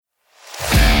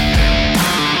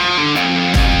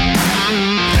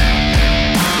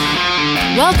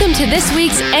Welcome to this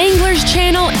week's Anglers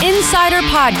Channel Insider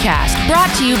Podcast,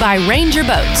 brought to you by Ranger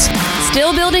Boats.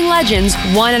 Still building legends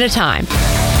one at a time.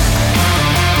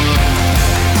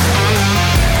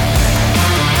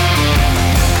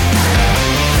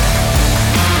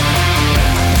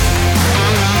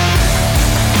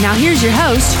 Now here's your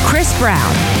host, Chris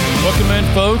Brown. Welcome in,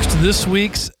 folks, to this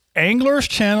week's Anglers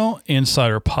Channel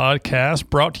Insider Podcast,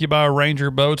 brought to you by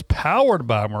Ranger Boats, powered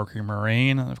by Mercury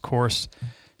Marine, and of course,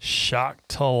 Shocked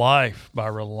to Life by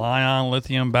Relion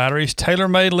Lithium Batteries.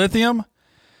 Tailor-made lithium,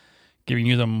 giving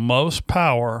you the most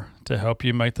power to help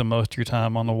you make the most of your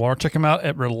time on the water. Check them out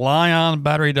at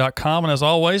relionbattery.com. And as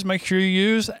always, make sure you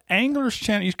use Anglers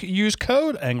Channel. Use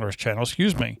code Anglers Channel,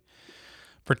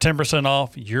 for 10%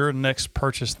 off your next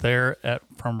purchase there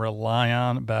from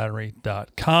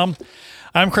relionbattery.com.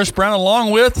 I'm Chris Brown, along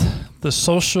with the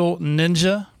social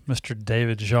ninja, Mr.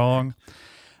 David Zhang.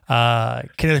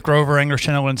 Kenneth Grover, Anglers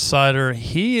Channel Insider.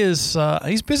 He's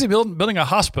busy building a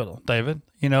hospital, David.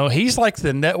 You know, he's like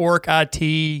the network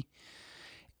IT,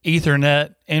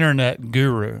 Ethernet, internet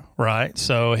guru, right?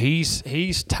 So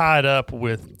he's tied up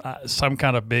with some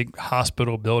kind of big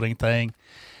hospital building thing.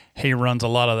 He runs a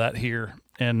lot of that here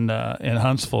in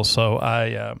Huntsville. So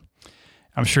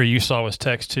I'm sure you saw his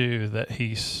text too that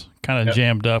he's kind of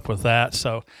jammed up with that.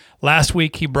 So last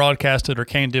week he broadcasted or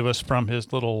came to us from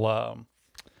his little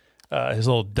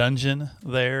dungeon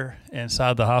there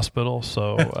inside the hospital.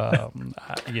 So, I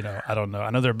don't know.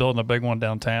 I know they're building a big one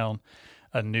downtown,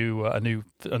 a new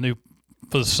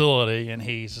facility, and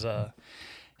he's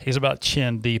about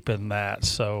chin deep in that.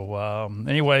 So,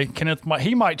 anyway, Kenneth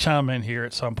might chime in here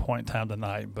at some point in time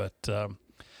tonight, but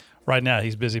right now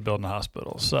he's busy building a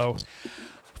hospital. So,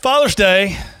 Father's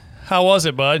Day, how was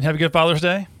it, bud? Have a good Father's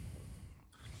Day?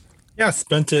 Yeah,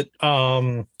 spent it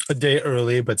a day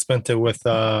early, but spent it with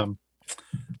my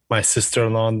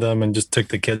sister-in-law and them, and just took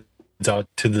the kids out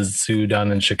to the zoo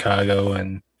down in Chicago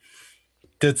and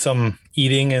did some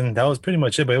eating, and that was pretty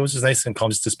much it. But it was just nice and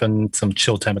calm just to spend some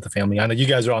chill time with the family. I know you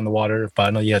guys are on the water, but I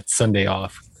know you had Sunday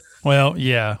off. Well,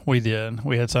 yeah, we did.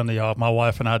 We had Sunday off. My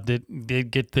wife and I did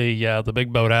get the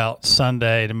big boat out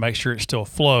Sunday to make sure it still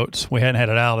floats. We hadn't had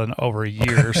it out in over a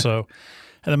year, so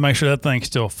had to make sure that thing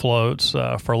still floats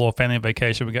for a little family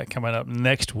vacation we got coming up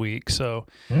next week. So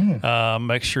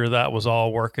make sure that was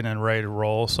all working and ready to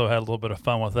roll. So had a little bit of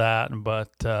fun with that.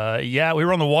 But, we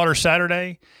were on the water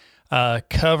Saturday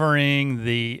covering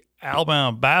the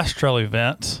Alabama Bass Trail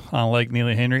event on Lake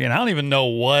Neely Henry. And I don't even know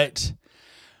what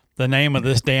the name of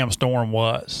this damn storm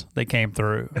was that came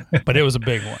through, but it was a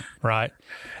big one, right?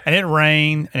 And it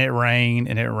rained, and it rained,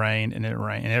 and it rained, and it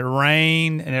rained, and it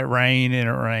rained, and it rained, and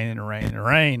it rained, and it rained, and it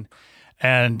rained,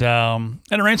 and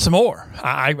it rained some more.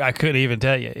 I couldn't even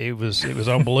tell you. It was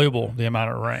unbelievable the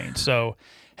amount of rain. So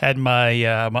had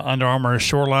my my Under Armour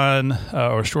Shoreline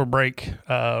or Shore Break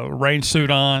rain suit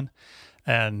on,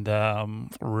 and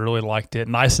really liked it.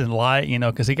 Nice and light,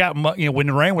 because it got when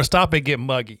the rain would stop, it'd get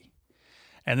muggy,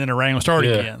 and then the rain would start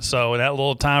again. So in that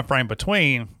little time frame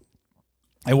between,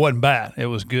 it wasn't bad. It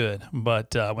was good.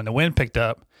 But when the wind picked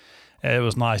up, it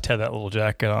was nice to have that little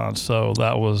jacket on. So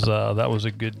that was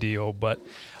a good deal. But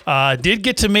did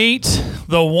get to meet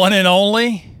the one and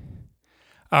only,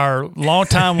 our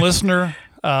longtime listener,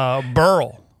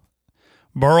 Burl.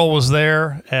 Burl was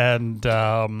there, and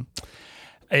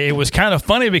it was kind of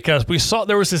funny because we saw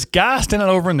there was this guy sitting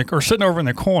over in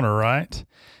the corner, right?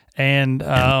 And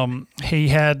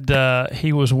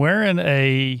he was wearing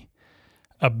a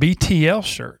BTL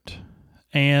shirt,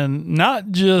 and not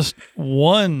just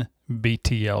one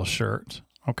BTL shirt,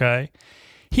 okay?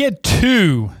 He had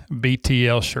two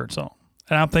BTL shirts on.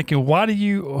 And I'm thinking,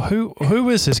 who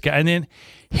is this guy? And then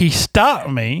he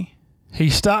stopped me.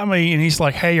 And he's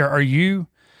like, "Hey, are you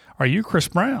Chris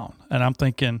Brown?" And I'm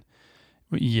thinking,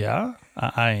 "Yeah,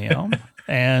 I am."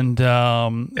 And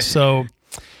so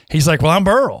he's like, "Well, I'm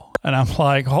Burl." And I'm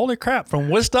like, holy crap, from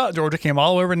Woodstock, Georgia, came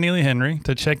all over Neely Henry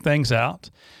to check things out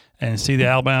and see the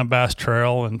Alabama Bass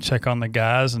Trail and check on the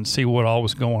guys and see what all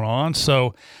was going on.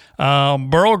 So,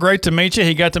 Burl, great to meet you.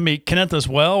 He got to meet Kenneth as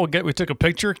well. We took a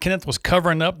picture. Kenneth was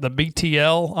covering up the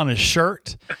BTL on his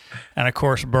shirt. And, of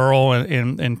course, Burl,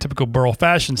 in typical Burl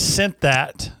fashion, sent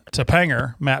that to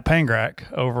Matt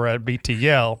Pangrak over at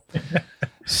BTL.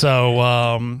 So,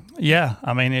 I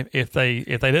mean, if they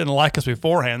didn't like us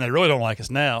beforehand, they really don't like us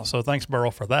now. So thanks,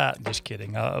 Burl, for that. Just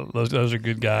kidding. Those are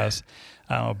good guys.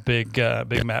 I'm a big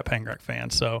Matt Pangrak fan.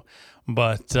 So,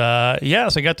 but, so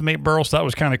I got to meet Burl, so that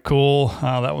was kind of cool.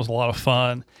 That was a lot of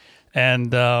fun.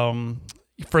 And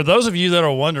for those of you that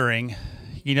are wondering,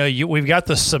 we've got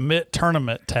the Submit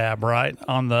Tournament tab, right,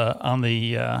 on the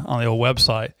old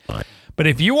website. But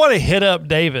if you want to hit up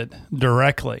David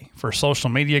directly for social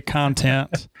media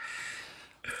content,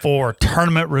 for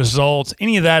tournament results,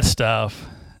 any of that stuff,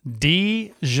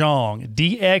 Dxiong,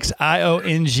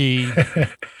 D-X-I-O-N-G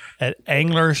at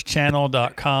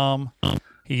anglerschannel.com.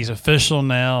 He's official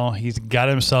now. He's got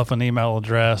himself an email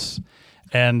address.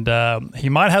 And he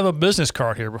might have a business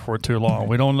card here before too long.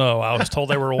 We don't know. I was told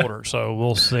they were ordered, so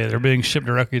we'll see. They're being shipped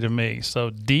directly to me.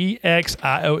 So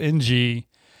Dxiong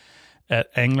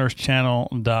at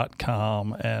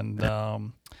anglerschannel.com. And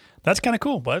that's kind of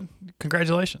cool, bud.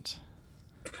 Congratulations.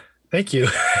 Thank you.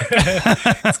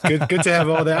 It's good to have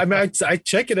all that. I mean, I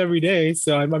check it every day,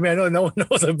 so I know no one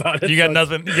knows about it. You got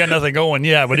nothing going,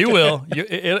 yeah, but you will.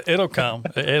 It'll come.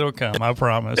 It'll come. I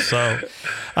promise. So,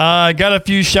 got a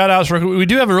few shout outs. We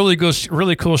do have a really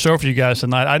cool show for you guys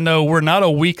tonight. I know we're not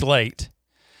a week late.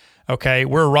 Okay,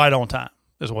 we're right on time,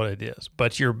 is what it is.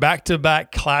 But your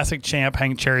back-to-back classic champ,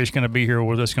 Hank Cherry, is going to be here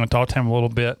with us. Going to talk to him a little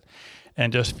bit in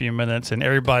just a few minutes, and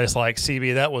everybody's like,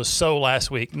 CB, that was so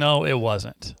last week. No, it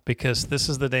wasn't, because this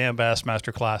is the damn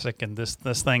Bassmaster Classic, and this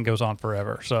thing goes on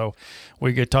forever. So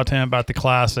we could talk to him about the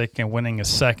Classic and winning a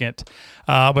second.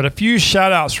 But a few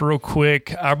shout-outs real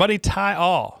quick. Our buddy Ty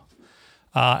All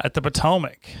at the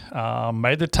Potomac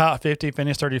made the top 50,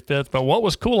 finished 35th. But what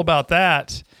was cool about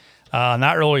that,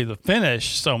 not really the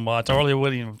finish so much, I really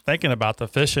wasn't even thinking about the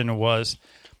fishing, was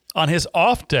on his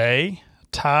off day,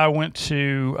 Ty went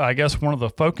to, I guess, one of the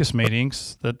focus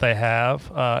meetings that they have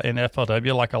in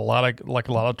FLW, like a lot of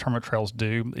tournament trails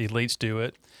do. Elites do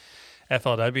it.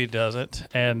 FLW does it.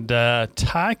 And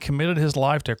Ty committed his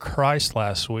life to Christ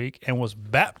last week and was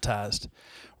baptized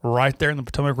right there in the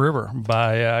Potomac River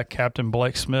by Captain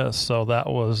Blake Smith. So that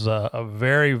was a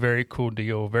very, very cool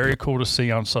deal. Very cool to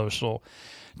see on social.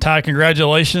 Ty,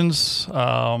 congratulations.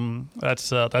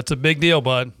 That's a big deal,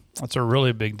 bud. That's a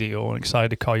really big deal. I'm excited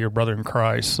to call your brother in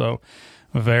Christ. So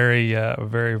very,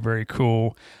 very, very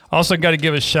cool. Also got to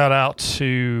give a shout out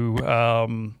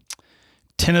to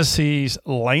Tennessee's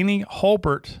Lainey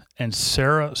Holbert and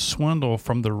Sarah Swindle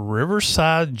from the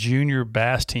Riverside Junior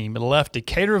Bass Team. It left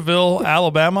Decaturville,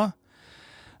 Alabama,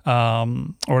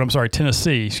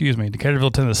 Tennessee,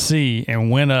 Decaturville, Tennessee, and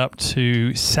went up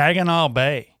to Saginaw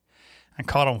Bay and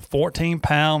caught on 14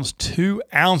 pounds, 2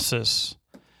 ounces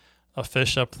of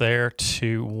fish up there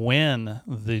to win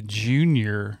the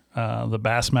the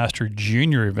Bassmaster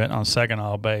Junior event on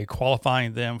Saginaw Bay,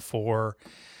 qualifying them for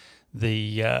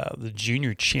the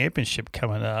Junior Championship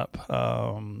coming up,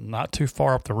 not too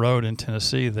far up the road in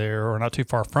Tennessee there, or not too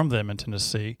far from them in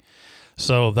Tennessee.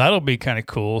 So that'll be kind of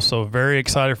cool. So very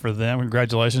excited for them.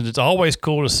 Congratulations. It's always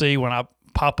cool to see when I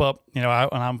pop up, when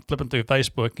I'm flipping through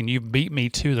Facebook and you beat me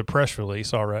to the press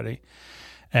release already.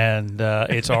 And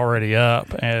it's already up,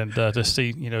 and to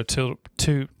see two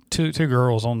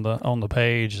girls on the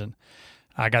page, and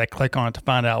I got to click on it to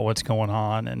find out what's going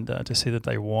on, and to see that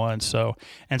they won. So,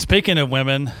 and speaking of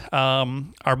women,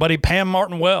 our buddy Pam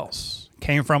Martin Wells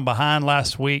came from behind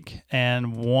last week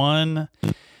and won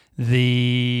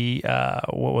the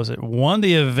won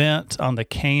the event on the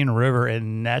Cane River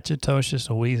in Natchitoches,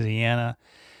 Louisiana.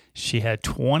 She had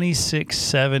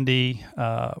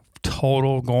 26.70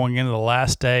 total going into the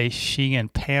last day. She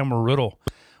and Pam Riddle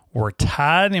were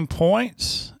tied in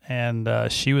points, and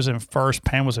she was in first.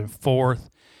 Pam was in fourth.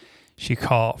 She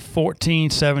caught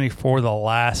 14.74 the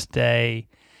last day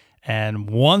and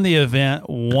won the event,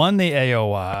 won the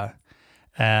AOI,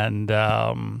 and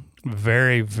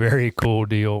very, very cool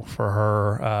deal for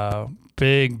her.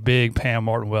 Big Pam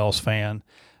Martin Wells fan.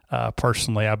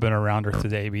 Personally, I've been around her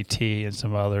through the ABT and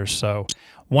some others. So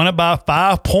won it by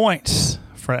 5 points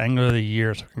for Angler of the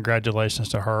Year. So congratulations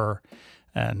to her.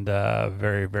 And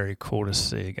very, very cool to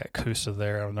see. Got Kusa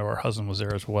there. I know her husband was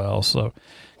there as well. So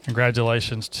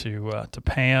congratulations to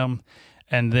Pam.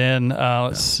 And then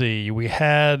let's see. We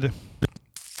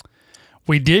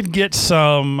did get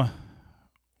some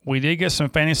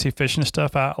fantasy fishing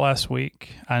stuff out last week.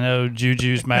 I know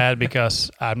Juju's mad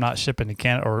because I'm not shipping to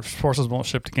Canada, or Forces won't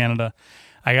ship to Canada.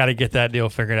 I got to get that deal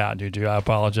figured out, Juju. I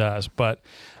apologize. But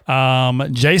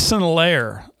Jason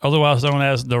Lair, otherwise known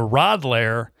as the Rod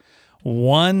Lair,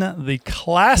 won the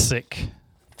Classic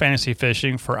Fantasy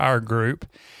Fishing for our group.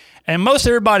 And most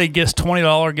everybody gets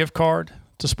 $20 gift card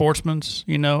to Sportsman's,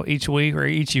 each week or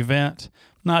each event.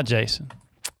 Not Jason.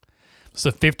 It's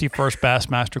the 51st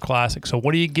Bassmaster Classic. So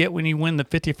what do you get when you win the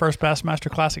 51st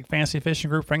Bassmaster Classic Fantasy Fishing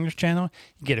Group for English Channel?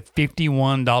 You get a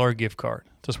 $51 gift card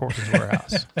to Sportsman's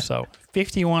Warehouse. So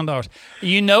 $51.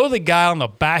 The guy on the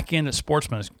back end at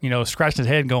Sportsman's, scratched his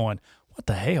head going, what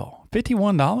the hell?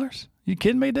 $51? You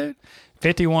kidding me, dude?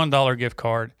 $51 gift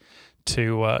card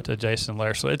to Jason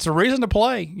Lair. So it's a reason to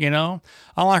play,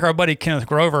 Unlike our buddy Kenneth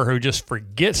Grover, who just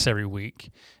forgets every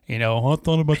week. I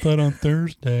thought about that on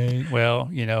Thursday. Well,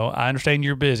 I understand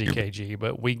you're busy, KG,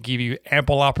 but we give you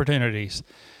ample opportunities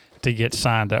to get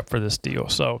signed up for this deal.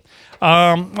 So,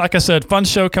 like I said, fun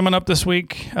show coming up this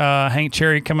week. Hank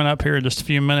Cherry coming up here in just a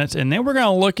few minutes. And then we're going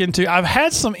to look into, I've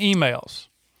had some emails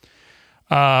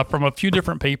from a few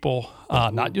different people,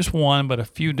 not just one, but a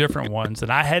few different ones.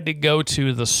 And I had to go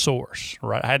to the source,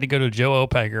 right? I had to go to Joe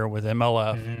Opeger with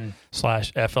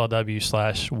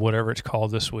MLF/FLW/ whatever it's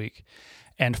called this week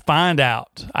and find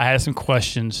out. I had some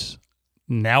questions.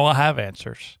 Now I have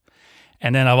answers.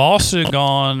 And then I've also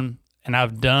gone and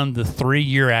I've done the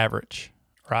 3-year average,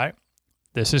 right?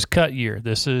 This is cut year.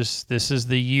 This is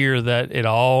the year that it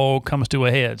all comes to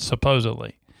a head,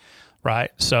 supposedly,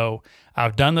 right? So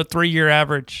I've done the 3-year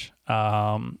average.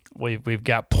 We've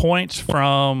got points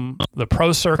from the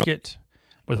pro circuit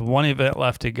with one event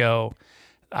left to go.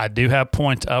 I do have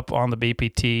points up on the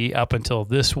BPT up until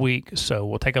this week, so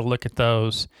we'll take a look at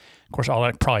those. Of course, all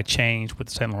that probably changed with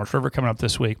the St. Lawrence River coming up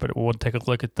this week, but we'll take a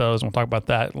look at those, and we'll talk about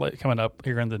that coming up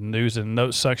here in the news and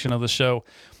notes section of the show.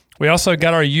 We also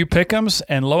got our U Pick'ems,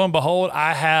 and lo and behold,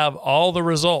 I have all the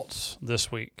results this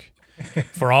week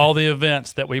for all the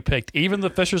events that we picked, even the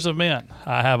Fishers of Men.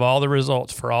 I have all the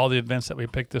results for all the events that we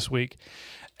picked this week,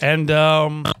 and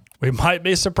we might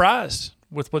be surprised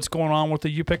with what's going on with the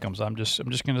U Pick'ems. I'm just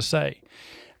going to say,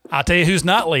 I'll tell you who's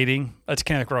not leading. That's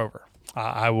Kenneth Grover.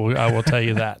 I will tell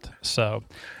you that. So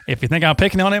if you think I'm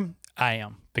picking on him, I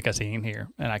am, because he ain't here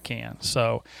and I can.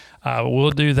 So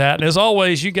we'll do that. And as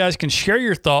always, you guys can share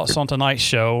your thoughts on tonight's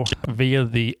show via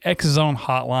the X Zone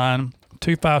hotline,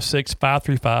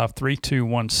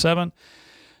 256-535-3217.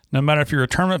 No matter if you're a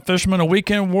tournament fisherman, a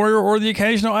weekend warrior, or the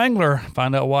occasional angler,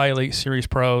 find out why Elite Series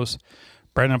pros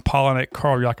Brandon Pollinek,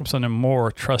 Carl Jacobson, and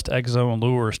more trust X Zone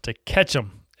Lures to catch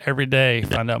them every day.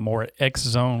 Find out more at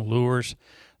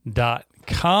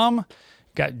xzonelures.com.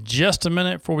 Got just a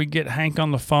minute before we get Hank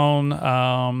on the phone.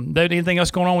 David, anything else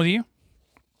going on with you?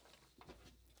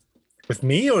 With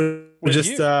me, or with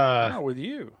just you? No, with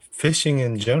you? Fishing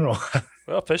in general?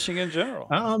 Well, fishing in general.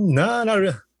 No, not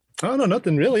really. I don't know,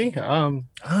 nothing really. I don't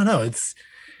know. It's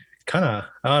kind of,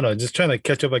 I don't know, just trying to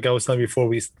catch up like I was telling before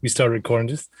we started recording.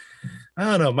 Just, I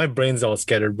don't know, my brain's all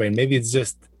scattered brain. Maybe it's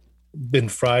just been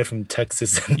fried from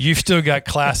Texas. You've still got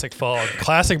classic fog.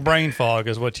 Classic brain fog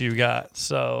is what you got.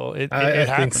 So it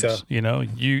happens. Think so.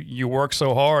 You work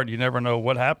so hard, you never know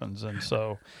what happens. And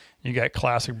so you got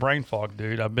classic brain fog,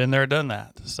 dude. I've been there, done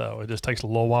that. So it just takes a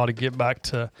little while to get back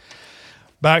to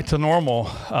normal.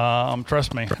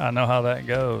 Trust me, I know how that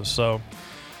goes. So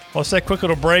let's take a quick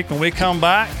little break. When we come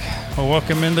back, we'll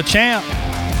welcome in the champ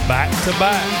back to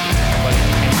back. Right here.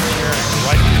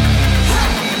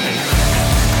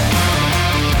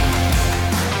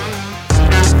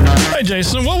 Hey,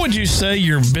 Jason, what would you say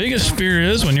your biggest fear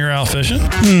is when you're out fishing?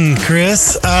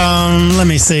 Chris, let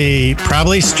me see.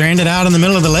 Probably stranded out in the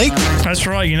middle of the lake. That's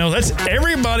right. That's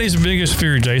everybody's biggest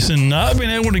fear, Jason, not being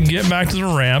able to get back to the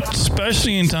ramp,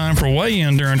 especially in time for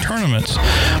weigh-in during tournaments.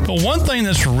 But one thing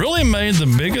that's really made the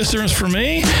biggest difference for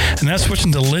me, and that's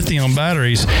switching to lithium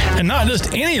batteries. And not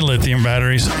just any lithium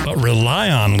batteries, but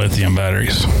Relion lithium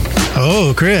batteries.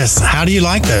 Oh, Chris, how do you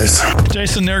like those?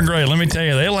 Jason, they're great. Let me tell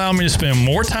you, they allow me to spend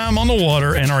more time on the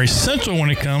water and are essential when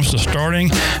it comes to starting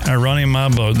and running my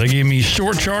boat. They give me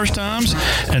short charge times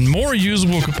and more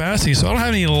usable capacity, so I don't have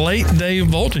any late day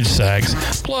voltage sags.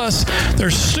 Plus, they're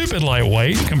stupid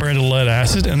lightweight compared to lead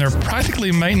acid, and they're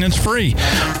practically maintenance free.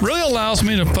 Really allows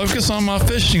me to focus on my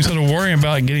fishing instead of worrying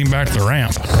about getting back to the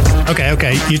ramp.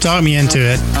 Okay. You talked me into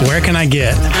it. Where can I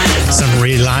get some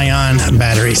Relion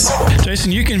batteries?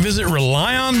 Jason, you can visit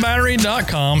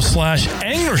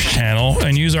RelionBattery.com/Anglers Channel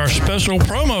and use our special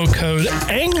promo code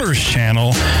Anglers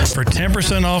Channel for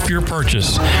 10% off your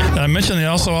purchase. Did I mention they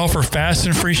also offer fast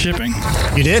and free shipping?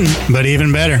 You didn't, but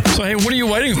even better. So, hey, what are you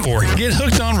waiting for? Get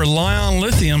hooked on Relion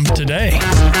Lithium today.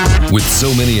 With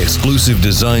so many exclusive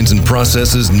designs and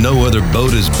processes, no other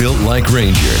boat is built like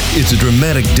Ranger. It's a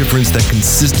dramatic difference that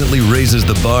consistently raises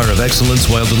the bar of excellence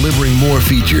while delivering more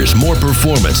features, more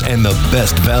performance, and the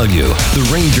best value. The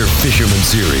Ranger Fisherman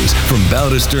Series. From bow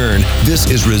to stern, this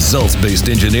is results-based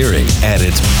engineering at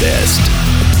its best.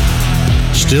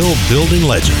 Still building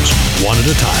legends, one at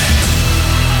a time.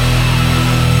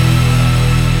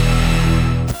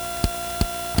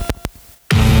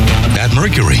 At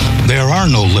Mercury, there are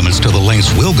no limits to the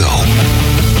lengths we'll go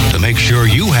to make sure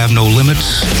you have no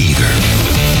limits either.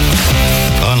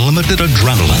 Unlimited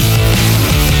adrenaline.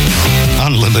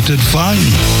 Unlimited fun.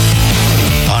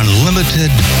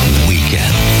 Unlimited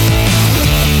weekend.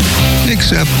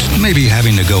 except maybe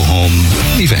having to go home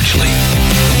eventually.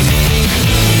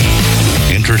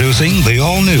 Introducing the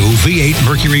all-new V8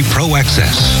 Mercury Pro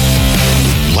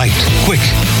XS. Light, quick,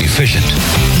 efficient.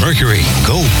 Mercury,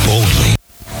 go boldly.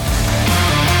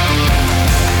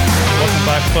 Welcome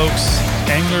back, folks.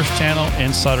 Anglers Channel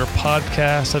Insider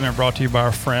Podcast, and they're brought to you by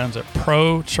our friends at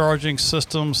Pro Charging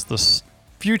Systems. The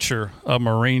future of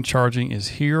marine charging is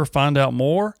here. Find out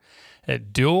more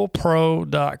at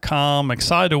dualpro.com.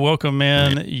 Excited to welcome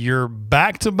in your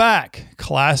back-to-back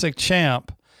classic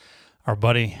champ, our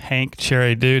buddy Hank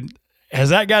Cherry. Dude, has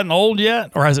that gotten old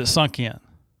yet, or has it sunk in?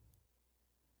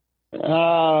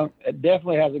 It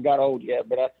definitely hasn't got old yet,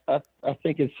 but I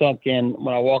think it's sunk in.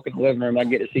 When I walk in the living room, I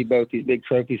get to see both these big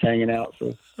trophies hanging out.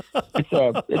 So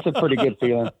it's a pretty good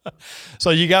feeling. So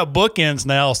you got bookends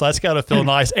now, so that's got to feel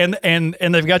nice. And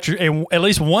they've got and at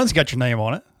least one's got your name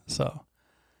on it. So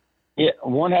yeah,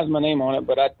 one has my name on it,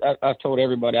 but I've told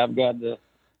everybody I've got the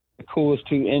coolest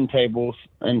two end tables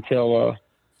until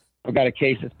I've got a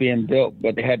case that's being built,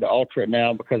 but they had to alter it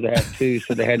now because they have two,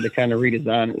 so they had to kind of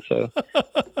redesign it. So,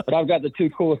 but I've got the two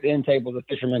coolest end tables a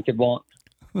fisherman could want.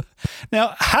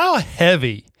 Now, how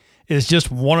heavy is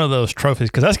just one of those trophies?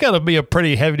 Because that's got to be a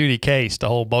pretty heavy-duty case to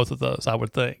hold both of those, I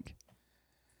would think.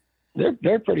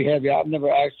 They're pretty heavy. I've never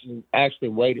actually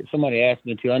weighed it. Somebody asked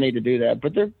me to. I need to do that,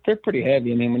 but they're pretty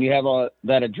heavy. I mean, when you have all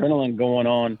that adrenaline going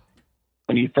on,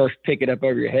 when you first pick it up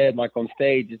over your head, like on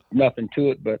stage, it's nothing to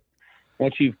it, but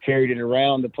once you've carried it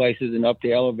around the places and up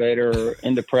the elevator or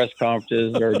into press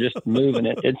conferences or just moving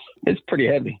it, it's pretty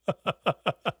heavy.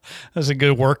 That's a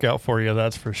good workout for you,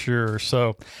 that's for sure.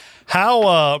 So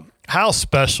how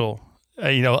special,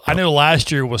 I know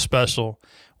last year was special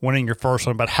winning your first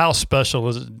one, but how special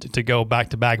is it to go back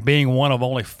to back, being one of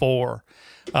only four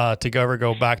to ever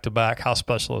go back to back? How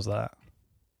special is that?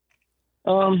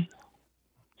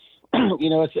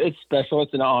 It's special.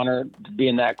 It's an honor to be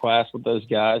in that class with those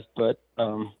guys, but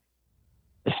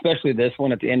especially this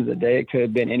one. At the end of the day, it could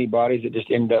have been anybody's. It just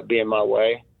ended up being my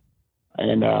way,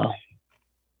 and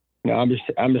I'm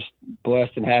just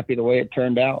blessed and happy the way it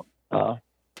turned out.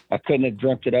 I couldn't have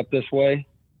dreamt it up this way.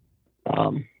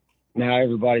 Now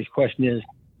everybody's question is,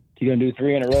 you going to do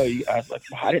 3 in a row? I was like,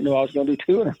 I didn't know I was going to do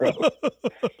 2 in a row.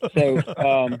 So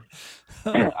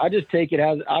I just take it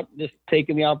as I'm just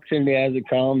taking the opportunity as it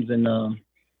comes, and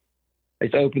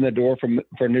it's opened the door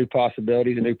for new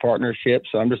possibilities and new partnerships.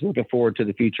 So I'm just looking forward to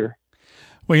the future.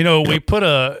 Well, we put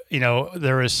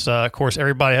there is, of course,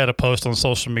 everybody had a post on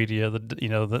social media,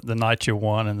 the night you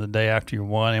won and the day after you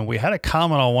won. And we had a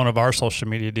comment on one of our social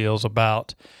media deals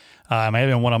about,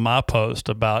 maybe in one of my posts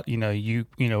about, you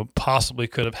possibly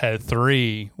could have had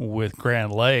 3 with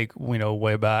Grand Lake,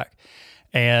 way back.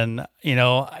 And,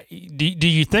 do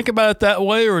you think about it that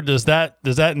way, or does that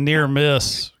near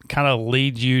miss kind of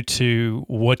lead you to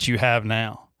what you have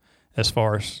now as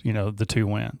far as, the 2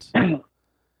 wins?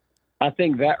 I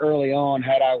think that early on,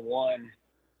 had I won,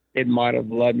 it might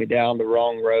have led me down the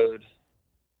wrong road.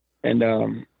 And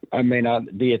I may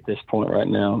not be at this point right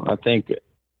now. I think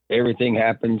everything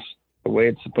happens the way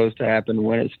it's supposed to happen,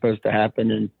 when it's supposed to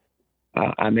happen. And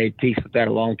I made peace with that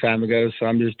a long time ago. So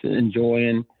I'm just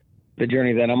enjoying the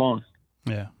journey that I'm on.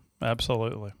 Yeah,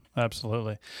 absolutely.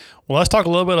 Absolutely. Well, let's talk a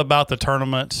little bit about the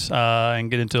tournament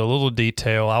and get into a little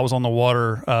detail. I was on the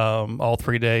water all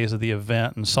 3 days of the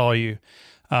event and saw you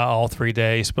all 3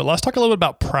 days. But let's talk a little bit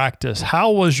about practice.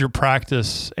 How was your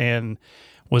practice, and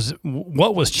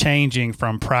what was changing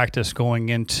from practice going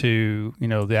into,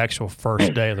 the actual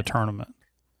first day of the tournament?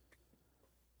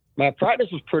 My practice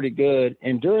was pretty good.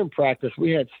 And during practice,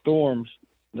 we had storms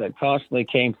that constantly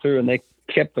came through, and they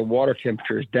kept the water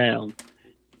temperatures down.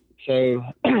 So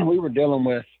we were dealing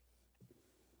with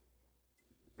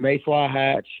mayfly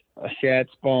hatch, a shad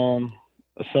spawn,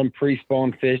 some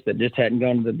pre-spawn fish that just hadn't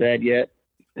gone to the bed yet,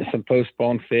 and some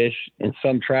post-spawn fish, and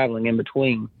some traveling in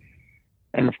between.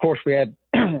 And of course we had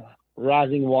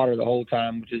rising water the whole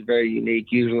time, which is very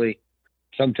unique. Usually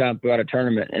sometime throughout a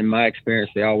tournament, in my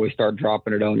experience, they always start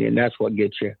dropping it on you, and that's what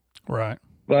gets you. Right.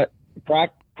 But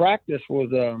practice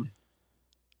was,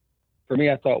 for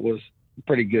me, I thought was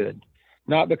pretty good.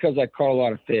 Not because I caught a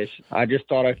lot of fish. I just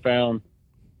thought I found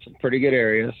some pretty good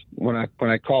areas. When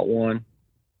I caught one,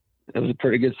 it was a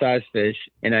pretty good sized fish,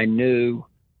 and I knew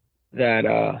that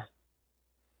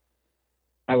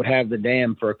I would have the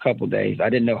dam for a couple of days. I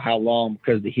didn't know how long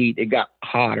because of the heat. It got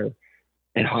hotter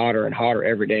and hotter and hotter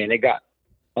every day, and it got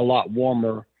a lot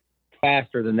warmer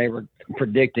faster than they were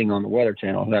predicting on the Weather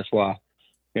Channel. That's why,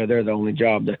 they're the only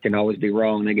job that can always be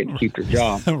wrong. They get to keep their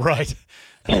job. Right.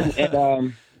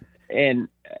 And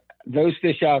those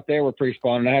fish out there were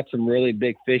pre-spawn, and I had some really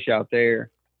big fish out there.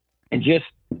 And just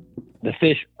the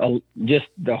fish, just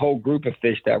the whole group of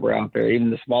fish that were out there, even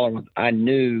the smaller ones, I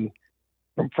knew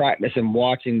from practice and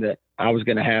watching that I was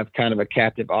going to have kind of a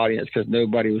captive audience because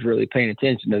nobody was really paying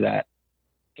attention to that.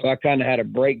 So I kind of had a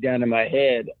breakdown in my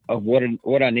head of what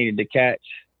I needed to catch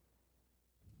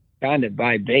kind of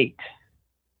by bait.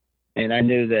 And I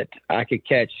knew that I could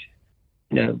catch,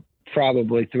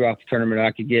 probably throughout the tournament,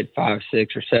 I could get 5,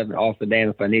 6, or 7 off the dam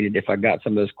if I needed, if I got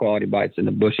some of those quality bites in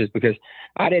the bushes, because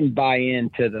I didn't buy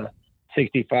into the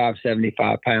 65,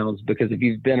 75 pounds, because if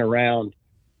you've been around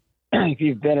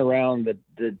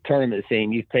the tournament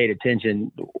scene, you've paid attention,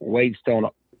 weights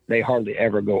they hardly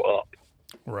ever go up.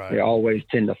 Right. They always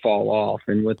tend to fall off.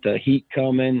 And with the heat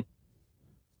coming,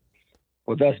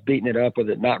 with us beating it up, with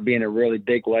it not being a really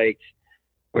big lake,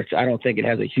 which I don't think it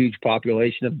has a huge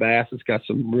population of bass. It's got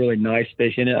some really nice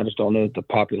fish in it. I just don't know if the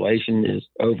population is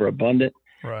overabundant.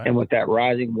 Right. And with that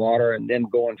rising water and them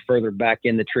going further back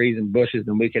in the trees and bushes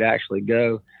than we could actually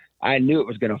go, I knew it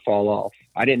was going to fall off.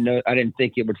 I didn't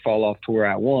think it would fall off to where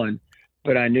I won,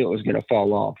 but I knew it was going to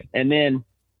fall off. And then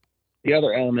the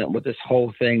other element with this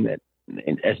whole thing that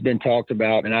has been talked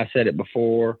about, and I said it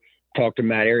before, talked to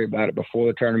Matt Airy about it before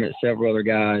the tournament, several other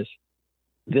guys,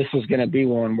 this was going to be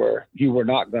one where you were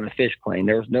not going to fish clean.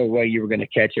 There was no way you were going to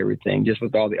catch everything, just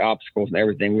with all the obstacles and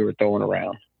everything we were throwing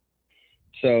around.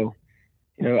 So,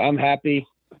 I'm happy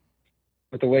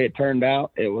with the way it turned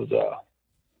out. It was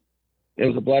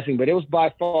a blessing, but it was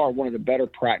by far one of the better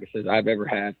practices I've ever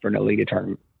had for an Elite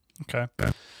tournament. Okay.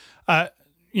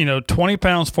 20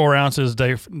 pounds, 4 ounces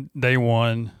day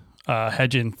one,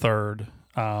 had you in third.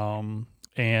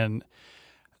 And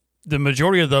the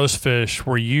majority of those fish,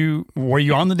 were you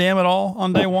on the dam at all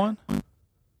on day one?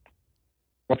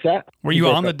 What's that? Were you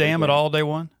on the dam at all day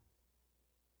one?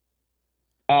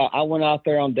 I went out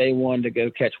there on day one to go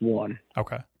catch one.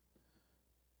 Okay.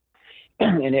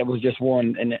 And it was just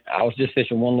one, and I was just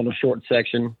fishing one little short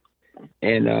section,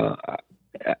 and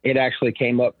it actually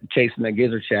came up chasing a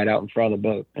gizzard shad out in front of the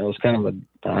boat. It was kind of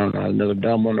another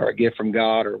dumb one or a gift from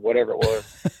God or whatever it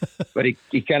was. But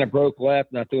he kind of broke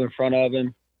left, and I threw in front of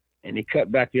him, and he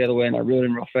cut back the other way, and I reeled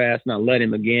him real fast, and I let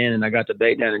him again, and I got the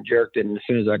bait down and jerked it, and as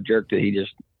soon as I jerked it, he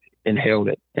just inhaled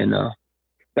it, and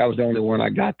that was the only one I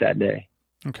got that day.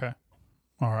 Okay.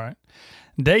 All right.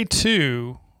 Day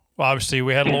two, obviously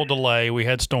we had a little delay. We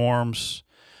had storms.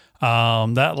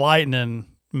 That lightning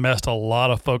messed a lot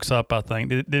of folks up, I think.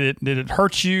 Did it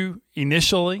hurt you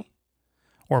initially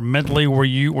or mentally? Were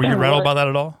you rattled by that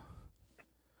at all?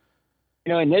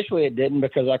 Initially it didn't,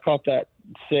 because I caught that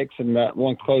 6 and that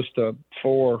one close to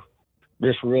 4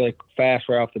 just really fast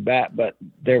right off the bat, but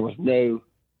there was no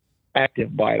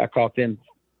active bite. I caught them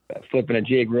flipping a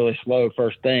jig really slow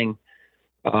first thing,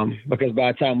 because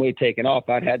by the time we had taken off,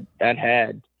 I'd had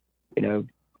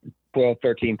 12,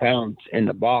 13 pounds in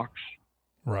the box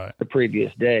right the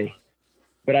previous day.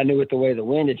 But I knew with the way the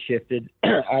wind had shifted,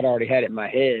 I'd already had it in my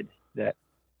head that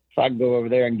if I could go over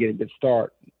there and get a good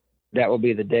start, that would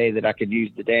be the day that I could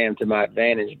use the dam to my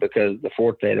advantage, because the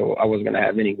fourth day I wasn't going to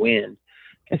have any wind.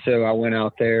 And so I went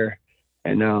out there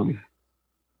and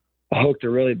I hooked a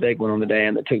really big one on the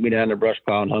dam that took me down the brush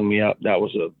pile and hung me up. That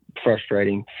was a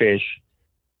frustrating fish.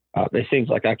 It seems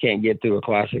like I can't get through a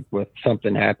classic with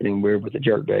something happening weird with the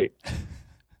jerkbait.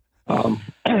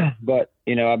 But,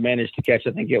 I managed to catch,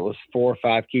 I think it was 4 or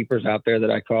 5 keepers out there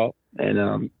that I caught.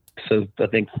 And so I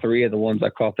think 3 of the ones I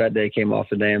caught that day came off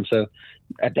the dam. So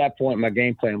at that point, my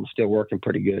game plan was still working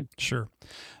pretty good. Sure.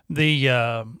 We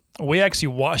actually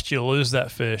watched you lose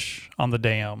that fish on the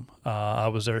dam. I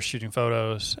was there shooting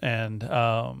photos, and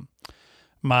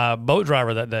my boat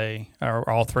driver that day, or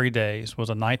all 3 days, was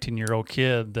a 19-year-old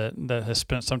kid that has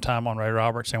spent some time on Ray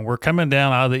Roberts. And we're coming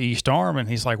down out of the east arm, and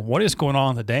he's like, "What is going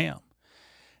on in the dam?"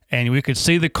 And we could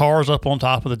see the cars up on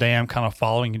top of the dam kind of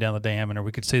following you down the dam, and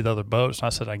we could see the other boats. And I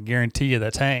said, "I guarantee you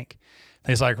that's Hank."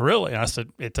 And he's like, "Really?" And I said,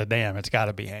 "It's a dam. It's got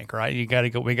to be Hank, right? We got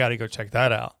to go check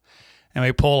that out." And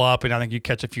we pull up, and I think you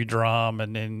catch a few drum,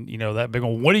 and then, that big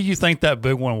one. What do you think that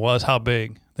big one was? How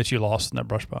big that you lost in that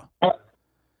brush pile?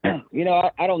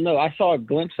 I don't know. I saw a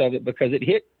glimpse of it because it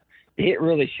hit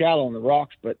really shallow on the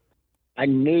rocks, but I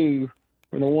knew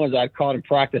from the ones I caught in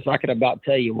practice, I could about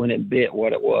tell you when it bit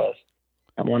what it was.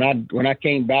 And when I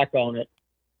came back on it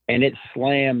and it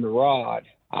slammed the rod,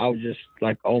 I was just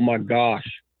like, "Oh my gosh,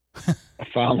 I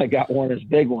finally got one of those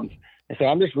big ones." And so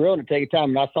I'm just reeling to take a time,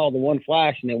 and I saw the one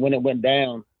flash, and then when it went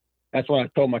down, that's when I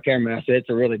told my cameraman, I said, "It's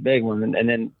a really big one." And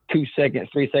then 3 seconds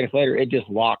later, it just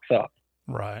locks up.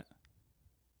 Right.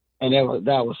 And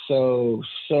that was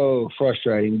so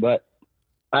frustrating, but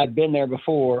I'd been there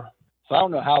before, so I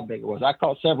don't know how big it was. I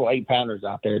caught several 8-pounders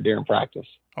out there during practice.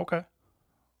 Okay.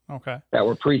 Okay. that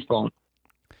were pre-spawned.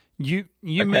 You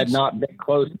Had mentioned, not been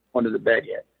closed onto the bed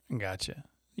yet. gotcha.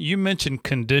 You mentioned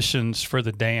conditions for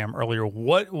the dam earlier.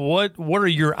 What are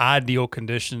your ideal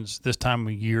conditions this time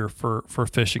of year for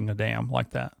fishing a dam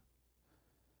like that?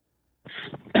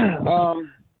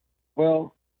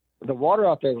 Well, the water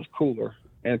out there was cooler,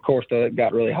 and of course it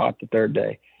got really hot the third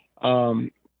day.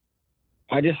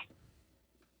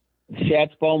 Shad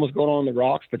spawn was going on the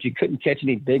rocks, but you couldn't catch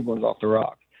any big ones off the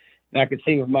rocks. And I could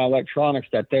see with my electronics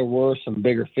that there were some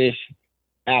bigger fish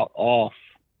out off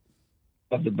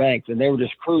of the banks, and they were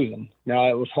just cruising. Now,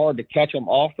 it was hard to catch them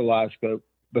off the live scope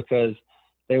because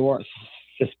they weren't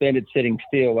suspended sitting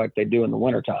still like they do in the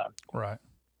wintertime. Right.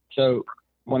 So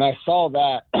when I saw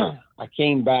that, I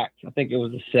came back. I think it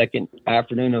was the second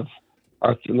afternoon of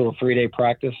our little 3-day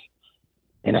practice,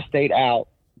 and I stayed out.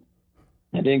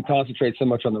 I didn't concentrate so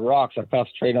much on the rocks. I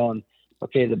concentrated on,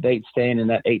 okay, the bait's staying in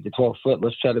that 8 to 12 foot.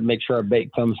 Let's try to make sure our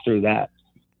bait comes through that.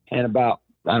 And about,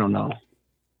 I don't know,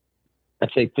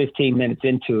 I'd say 15 minutes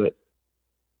into it,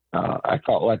 I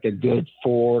caught like a good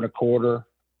 4 1/4.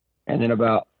 And then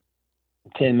about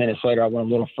 10 minutes later, I went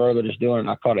a little further just doing it, and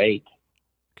I caught 8.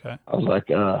 Okay. I was like,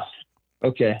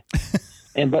 okay.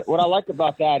 But what I like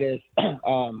about that is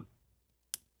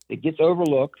it gets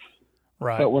overlooked.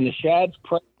 Right. But when the shad's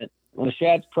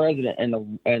president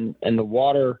and the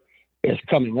water is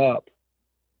coming up,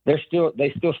 they still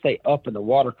stay up in the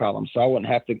water column. So I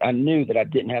knew that I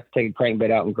didn't have to take a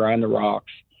crankbait out and grind the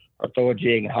rocks or throw a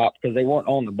jig and hop because they weren't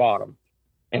on the bottom.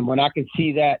 And when I can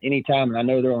see that anytime and I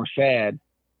know they're on shad,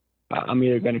 I'm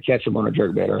either going to catch them on a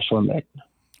jerkbait or a swim bait.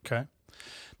 Okay.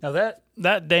 Now that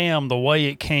dam, the way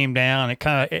it came down, it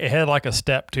had like a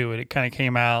step to it. It kind of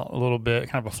came out a little bit,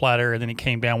 kind of a flat area, then it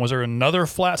came down. Was there another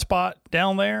flat spot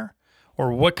down there,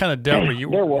 or what kind of depth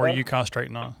were you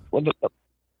concentrating on? Well,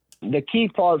 the key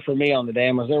part for me on the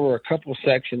dam was there were a couple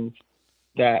sections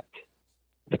that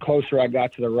the closer I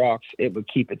got to the rocks, it would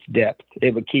keep its depth.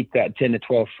 It would keep that 10 to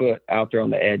 12 foot out there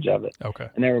on the edge of it. Okay.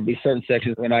 And there would be certain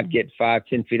sections when I'd get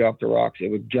 5-10 feet off the rocks,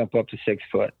 it would jump up to 6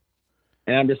 foot.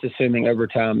 And I'm just assuming over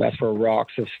time that's where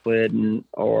rocks have slid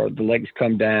or the legs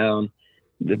come down,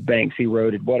 the banks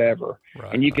eroded, whatever.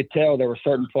 Right, and you could tell there were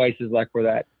certain places like where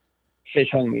that fish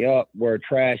hung me up where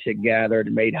trash had gathered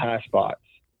and made high spots.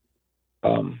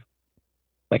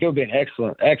 Like it would be an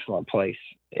excellent place.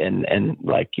 And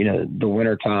like, the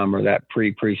winter time or that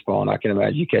pre-spawn, I can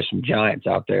imagine you catch some giants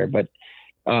out there. But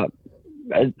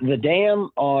the dam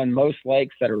on most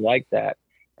lakes that are like that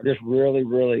are just really,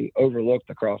 really overlooked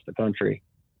across the country.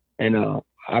 And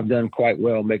I've done quite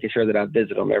well making sure that I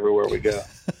visit them everywhere we go.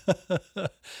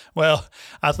 Well,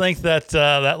 I think that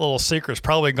that little secret's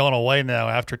probably gone away now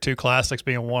after 2 classics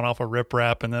being won off a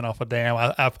riprap and then off a dam.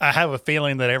 I have a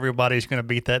feeling that everybody's going to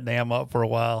beat that dam up for a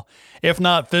while. If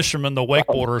not fishermen, the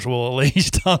wakeboarders will at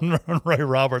least on Ray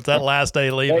Roberts. That last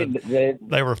day leaving,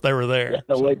 they were there.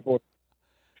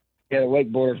 Yeah, the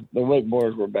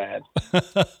wakeboarders were bad.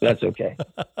 That's okay.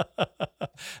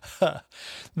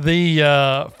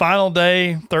 The final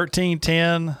day,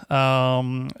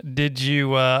 13:10. Did you?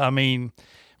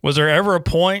 Was there ever a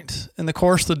point in the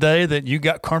course of the day that you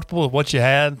got comfortable with what you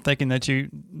had, thinking that you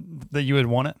had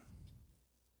won it?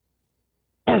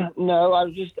 No, I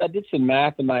did some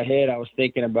math in my head. I was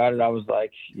thinking about it. I was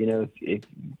like,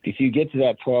 if you get to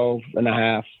that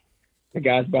 12.5, the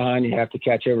guys behind you have to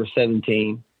catch over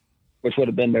 17. Which would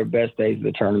have been their best days of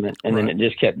the tournament. And then it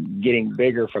just kept getting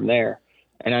bigger from there.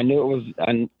 And I knew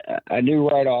I knew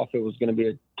right off it was going to be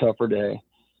a tougher day.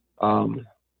 And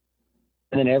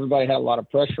then everybody had a lot of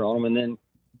pressure on them. And then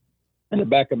in the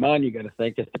back of mind, you got to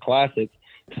think it's the classic.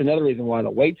 It's another reason why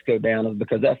the weights go down is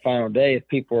because that final day, if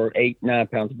people are 8-9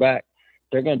 pounds back,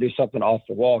 they're going to do something off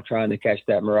the wall trying to catch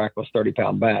that miraculous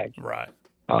 30-pound bag. Right.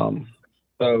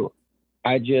 So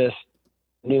I just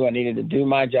knew I needed to do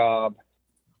my job.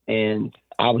 And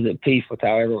I was at peace with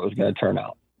however it was going to turn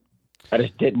out. I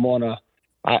just didn't want to.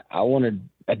 I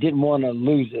didn't want to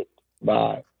lose it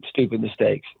by stupid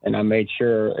mistakes, and I made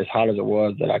sure, as hot as it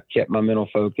was, that I kept my mental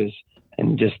focus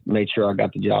and just made sure I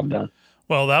got the job done.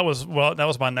 Well, that was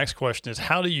my next question: is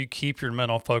how do you keep your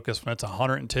mental focus when it's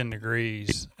 110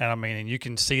 degrees and you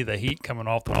can see the heat coming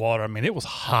off the water? It was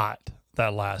hot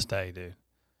that last day, dude.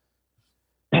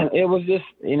 It was just,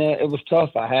 it was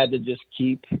tough. I had to just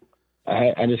keep.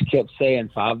 I just kept saying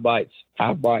 5 bites.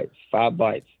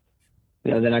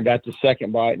 Then I got the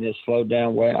second bite and it slowed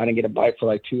down. I didn't get a bite for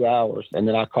like 2 hours. And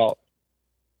then I caught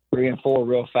 3 and 4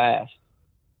 real fast.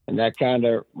 And that kind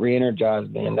of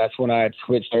re-energized me. And that's when I had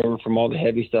switched over from all the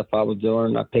heavy stuff I was doing.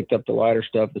 And I picked up the lighter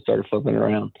stuff and started flipping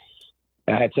around.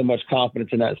 I had so much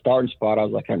confidence in that starting spot. I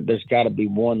was like, there's got to be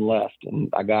one left. And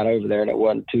I got over there, and it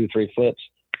wasn't 2-3 flips.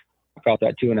 I caught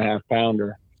that 2.5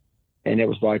 pounder, and it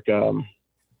was like I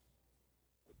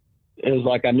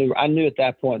knew at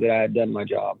that point that I had done my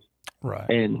job. Right.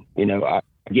 And I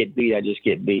get beat, I just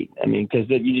get beat. I mean, because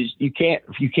you can't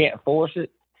force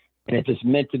it, and if it's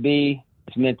meant to be,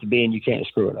 it's meant to be, and you can't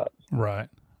screw it up. Right.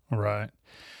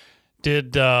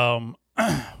 Did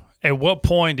at what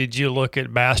point did you look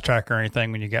at Bass Track or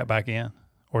anything when you got back in,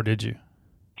 or did you?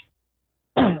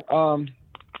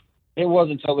 It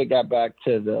wasn't until we got back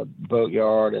to the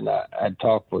boatyard and I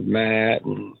talked with Matt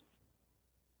and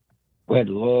we had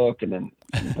to look, and then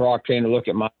Brock came to look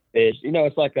at my fish.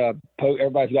 It's like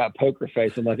everybody's got a poker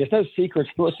face. I'm like, there's no secrets.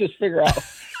 Let's just figure out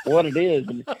what it is.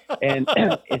 And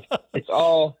it's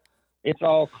all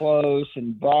close.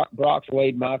 And Brock's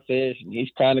weighed my fish, and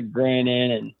he's kind of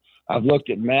grinning. And I've looked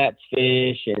at Matt's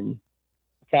fish and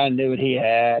kind of knew what he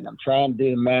had. And I'm trying to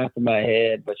do the math in my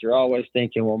head, but you're always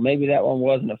thinking, well, maybe that one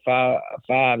wasn't a five.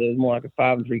 It was more like a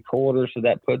 5 3/4. So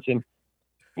that puts him.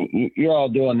 You're all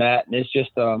doing that, and it's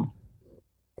just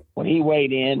when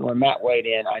Matt weighed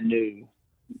in, I knew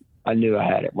I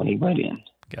had it when he weighed in.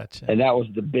 Gotcha. And that was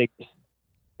the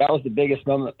biggest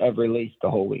moment of release the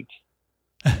whole week.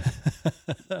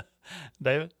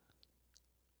 David?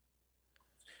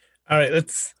 All right,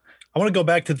 I want to go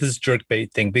back to this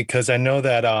jerkbait thing, because I know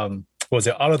that was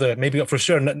it out of the, maybe for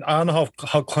sure, I don't know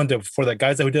how Clunted, for the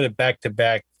guys who did it back to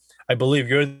back, I believe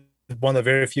you're one of the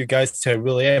very few guys to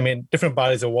really, I mean, different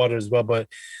bodies of water as well, but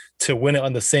to win it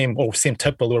on the same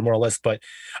type of lure, more or less. But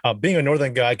being a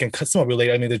northern guy, I can somewhat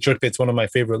relate. I mean, the jerkbait's one of my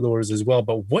favorite lures as well.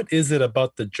 But what is it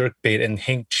about the jerkbait and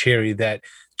Hank Cherry that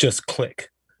just click?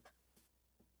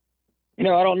 I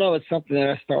don't know. It's something that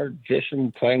I started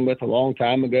fishing, playing with a long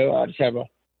time ago. I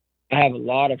have a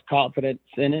lot of confidence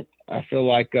in it. I feel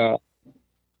like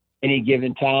any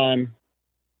given time,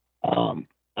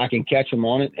 I can catch them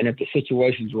on it, and if the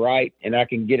situation's right and I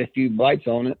can get a few bites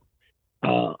on it,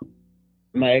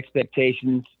 my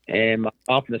expectations and my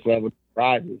confidence level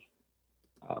rises.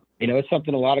 It's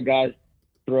something a lot of guys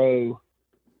throw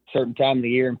a certain time of the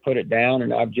year and put it down,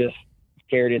 and I've just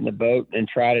carried it in the boat and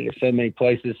tried it at so many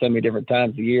places, so many different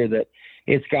times a year that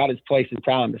it's got its place and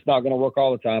time. It's not going to work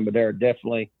all the time, but there are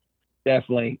definitely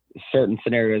certain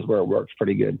scenarios where it works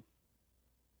pretty good.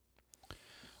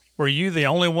 Were you the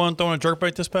only one throwing a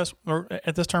jerkbait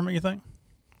at this tournament, you think?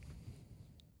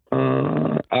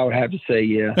 I would have to say,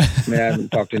 yeah. I mean, I haven't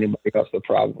talked to anybody else, but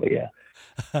probably, yeah.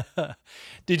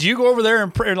 Did you go over there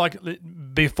and like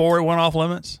before it went off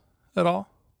limits at all?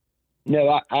 No,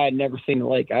 I had never seen the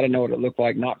lake. I didn't know what it looked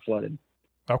like not flooded.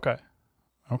 Okay.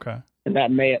 And that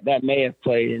may have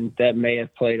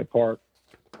played a part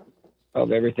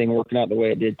of everything working out the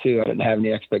way it did too. I didn't have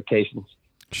any expectations.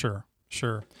 Sure.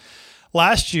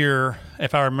 Last year,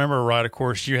 if I remember right, of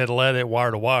course, you had led it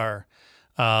wire to wire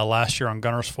last year on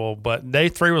Guntersville, but day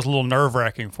 3 was a little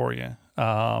nerve-wracking for you.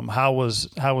 How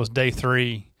was day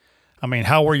 3? I mean,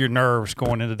 how were your nerves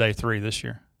going into day 3 this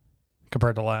year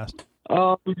compared to last?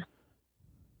 I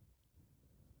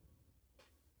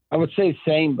would say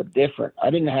same but different. I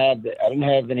didn't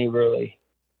have any really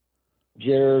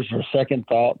jitters or second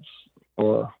thoughts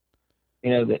or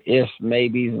the ifs,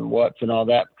 maybes, and whats and all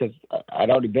that, because I'd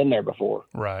already been there before.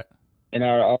 Right. And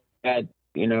I had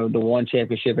the one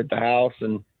championship at the house,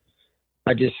 and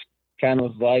I just kind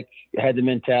of was like, had the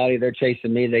mentality, they're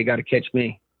chasing me, they got to catch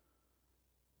me.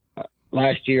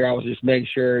 Last year, I was just making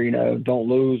sure, don't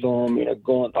lose them,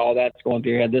 going, all that's going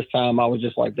through your head. This time, I was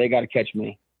just like, they got to catch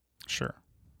me. Sure.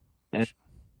 And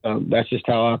that's just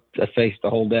how I faced the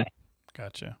whole day.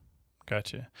 Gotcha.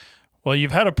 Well,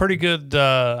 you've had a pretty good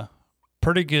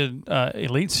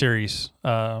Elite Series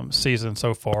season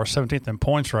so far, 17th in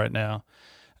points right now.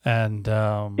 And,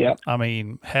 yep. I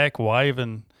mean, heck, why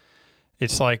even –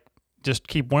 it's like just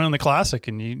keep winning the Classic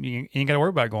and you ain't got to worry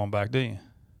about going back, do you?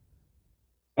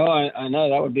 Oh, I know.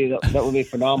 That would be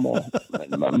phenomenal.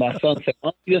 My son said,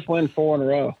 why don't you just win 4 in a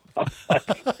row?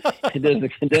 It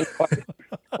doesn't quite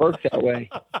work that way.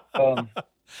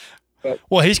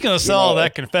 Well, he's going to sell all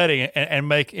that confetti and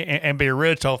make and be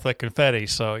rich off that confetti.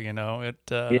 So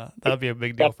that'd be a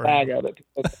big deal for him. Of it.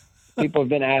 People have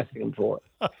been asking him for it.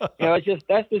 That's just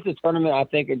a tournament. I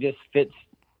think it just fits.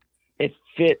 It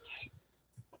fits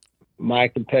my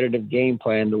competitive game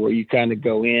plan to where you kind of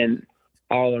go in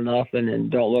all or nothing and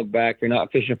don't look back. You're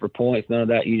not fishing for points. None of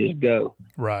that. You just go.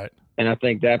 Right. And I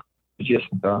think that just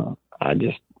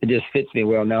it just fits me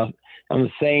well. Now on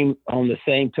the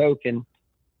same token.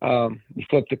 You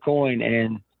flip the coin,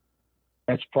 and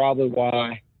that's probably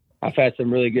why I've had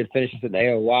some really good finishes in the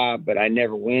AOY, but I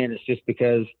never win. It's just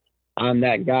because I'm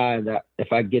that guy that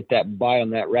if I get that bite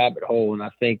on that rabbit hole and I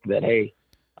think that, hey,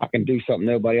 I can do something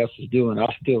nobody else is doing,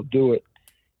 I'll still do it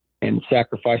and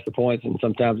sacrifice the points. And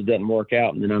sometimes it doesn't work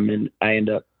out. And then I end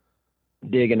up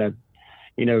digging a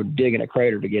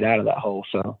crater to get out of that hole.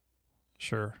 So.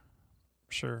 Sure.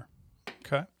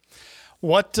 Okay.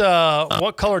 What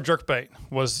color jerkbait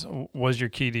was your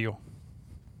key deal?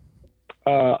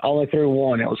 I only threw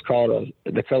one. It was called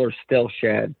the color Stealth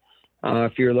Shad.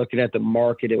 If you're looking at the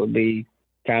market, it would be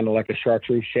kind of like a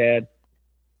chartreuse shad.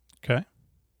 Okay.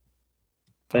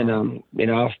 And I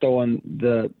was throwing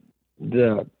the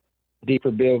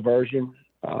deeper bill version,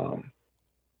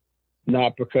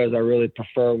 not because I really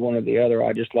prefer one or the other.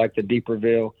 I just like the deeper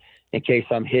bill in case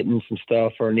I'm hitting some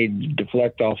stuff or need to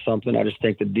deflect off something. I just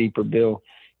think the deeper bill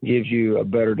gives you a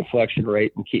better deflection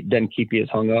rate and doesn't keep you as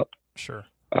hung up. Sure.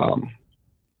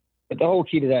 But the whole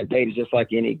key to that bait is just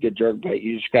like any good jerkbait.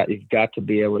 You've got to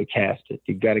be able to cast it.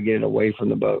 You've got to get it away from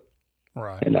the boat.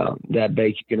 Right. And that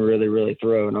bait you can really, really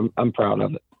throw, and I'm proud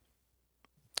of it.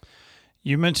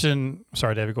 You mentioned,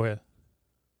 sorry, David, go ahead.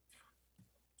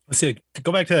 Let's see,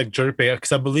 go back to that jerkbait,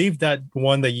 because I believe that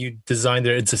one that you designed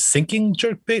there, it's a sinking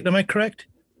jerkbait. Am I correct?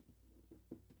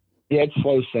 Yeah, it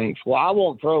flow sinks. Well, I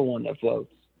won't throw one that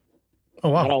floats.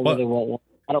 Oh, wow. I don't really want one.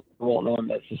 I don't want one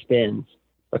that suspends,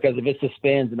 because if it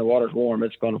suspends and the water's warm,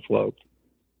 it's going to float.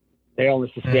 They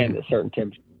only suspend at certain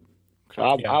temperatures. So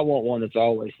I want one that's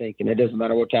always sinking. It doesn't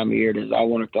matter what time of year it is. I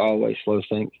want it to always slow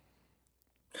sink.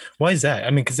 Why is that?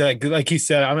 I mean, because like you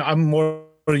said, I'm more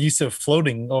used to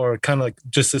floating or kind of like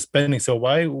just suspending. So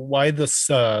why this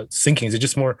sinking? Is it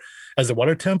just more as a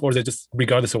water temp, or is it just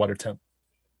regardless of water temp?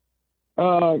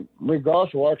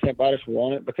 Regardless of water temp, I just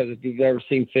want it because if you've ever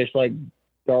seen fish like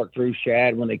dark through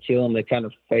shad, when they kill them, they kind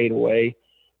of fade away.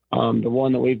 The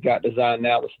one that we've got designed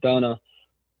now with Stunna,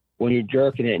 when you're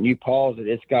jerking it and you pause it,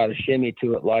 it's got a shimmy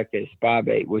to it like a spy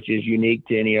bait, which is unique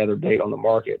to any other bait on the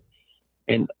market.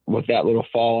 And with that little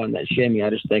fall and that shimmy, I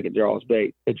just think it draws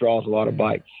bait. It draws a lot of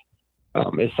bites.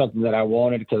 It's something that I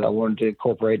wanted because I wanted to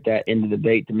incorporate that into the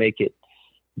bait to make it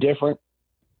different.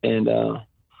 And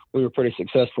we were pretty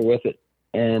successful with it.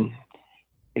 And,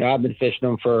 I've been fishing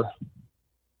them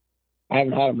I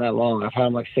haven't had them that long. I've had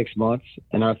them like 6 months,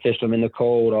 and I've fished them in the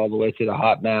cold all the way to the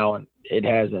hot now, and it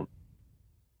hasn't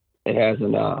let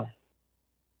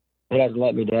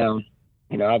me down.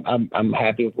 I'm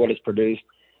happy with what it's produced,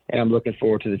 and I'm looking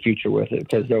forward to the future with it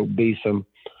because there'll be some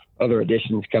other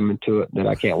additions coming to it that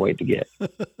I can't wait to get.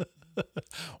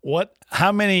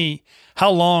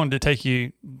 How long did it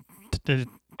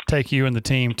take you and the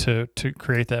team to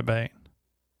create that bait?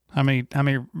 How many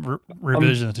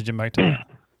revisions did you make to that?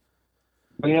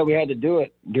 We had to do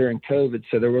it during COVID,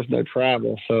 so there was no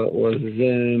travel. So it was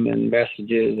Zoom and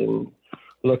messages and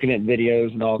looking at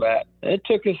videos and all that. It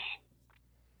took us,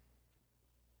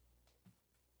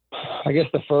 I guess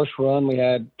the first run we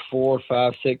had 4,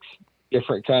 5, 6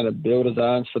 different kind of bill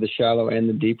designs for the shallow and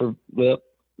the deeper lip.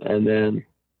 And then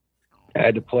I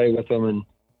had to play with them and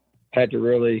had to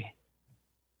really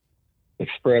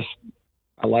express,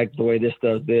 I like the way this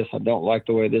does this. I don't like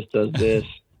the way this does this.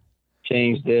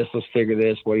 Change this. Let's figure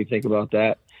this. What do you think about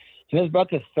that? And it was about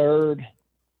the third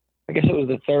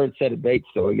set of baits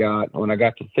that we got. When I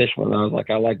got to fish one, I was like,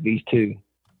 I like these two.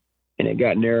 And it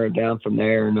got narrowed down from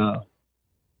there. And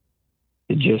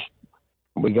we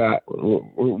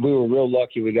were real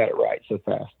lucky we got it right so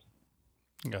fast.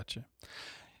 Gotcha.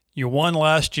 You won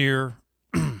last year.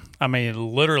 I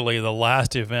mean, literally the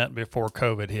last event before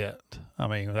COVID hit. I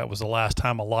mean, that was the last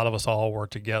time a lot of us all were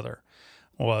together.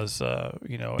 Was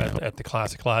at the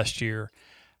Classic last year.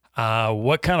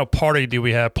 What kind of party do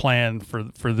we have planned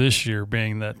for this year,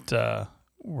 being that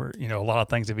we're a lot of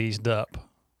things have eased up?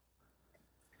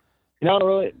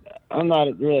 I'm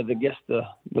not really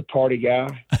the party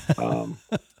guy. When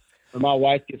my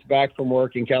wife gets back from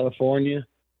work in California,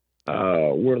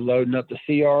 we're loading up the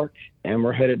Sea Ark and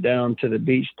we're headed down to the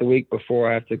beach the week before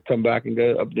I have to come back and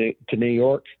go up to New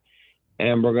York,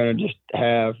 and we're going to just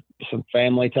have some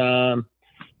family time.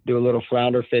 Do a little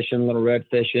flounder fishing, a little red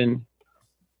fishing,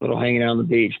 a little hanging out on the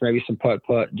beach, maybe some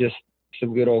putt-putt, just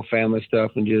some good old family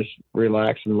stuff, and just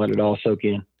relax and let it all soak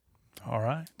in. All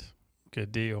right.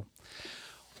 Good deal.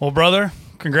 Well, brother,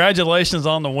 congratulations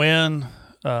on the win.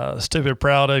 Stupid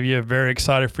proud of you. Very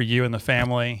excited for you and the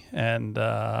family. And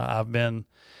I've been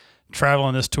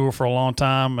traveling this tour for a long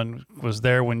time and was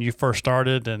there when you first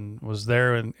started and was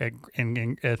there in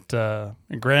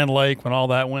Grand Lake when all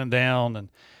that went down and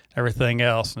everything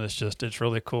else, and it's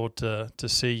really cool to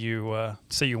see you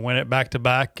win it back to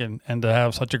back and to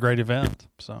have such a great event.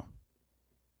 So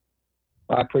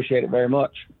I appreciate it very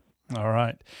much. All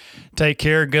right. Take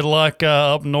care. Good luck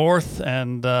up north,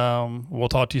 and we'll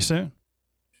talk to you soon.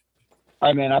 All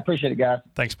right, man. I appreciate it, guys.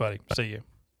 Thanks, buddy. See you.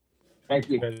 Thank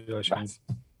you. Congratulations.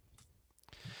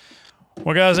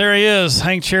 Well, guys, there he is.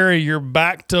 Hank Cherry, your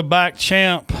back-to-back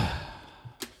champ.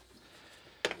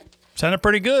 Sounded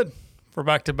pretty good for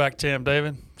back-to-back champ,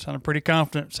 David. Sounded pretty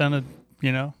confident. Sounded,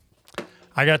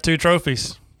 I got 2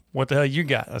 trophies. What the hell you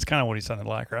got? That's kind of what he sounded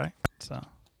like, right? So.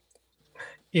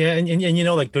 Yeah,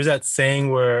 and like there's that saying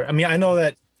where, I know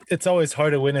that it's always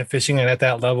hard to win in fishing and at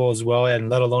that level as well, and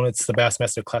let alone it's the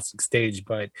Bassmaster Classic stage.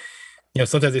 But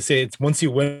sometimes they say it's once you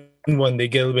win one, they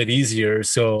get a little bit easier.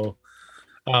 So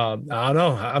I don't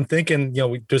know. I'm thinking,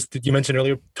 you mentioned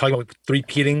earlier talking about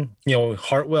three-peating,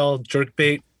 Hartwell,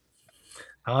 jerkbait.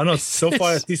 I don't know. So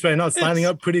far, at least right now, it's lining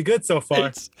up pretty good so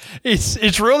far.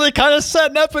 It's really kind of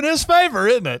setting up in his favor,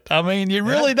 isn't it? I mean, it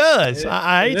really does.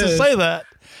 I hate to say that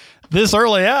this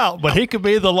early out, but he could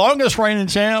be the longest reigning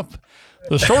champ,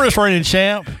 the shortest reigning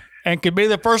champ, and could be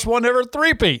the first one to ever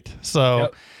three-peat.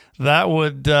 So that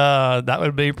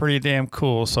would be pretty damn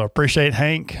cool. So appreciate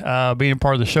Hank being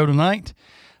part of the show tonight.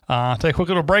 Take a quick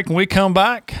little break. When we come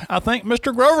back, I think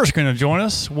Mr. Grover's going to join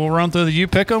us. We'll run through the You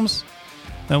Pick'ems.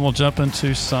 Then we'll jump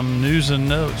into some news and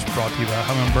notes brought to you by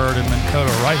Humminbird and Minn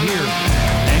Kota right here.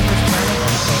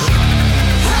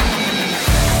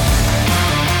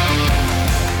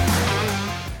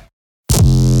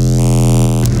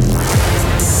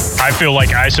 I feel like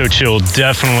ISOChill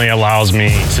definitely allows me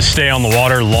to stay on the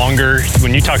water longer.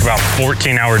 When you talk about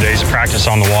 14-hour days of practice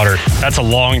on the water, that's a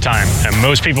long time. And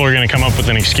most people are going to come up with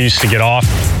an excuse to get off,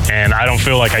 and I don't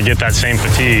feel like I get that same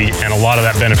fatigue, and a lot of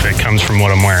that benefit comes from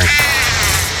what I'm wearing.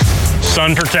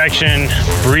 Sun protection,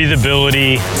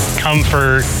 breathability,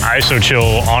 comfort,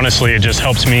 ISOChill, honestly, it just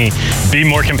helps me be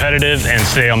more competitive and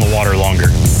stay on the water longer.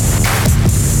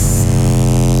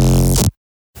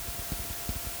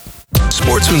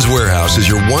 Sportsman's Warehouse is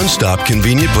your one-stop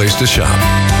convenient place to shop.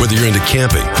 Whether you're into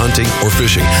camping, hunting, or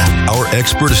fishing, our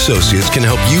expert associates can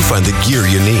help you find the gear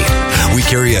you need. We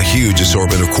carry a huge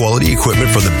assortment of quality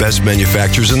equipment from the best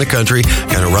manufacturers in the country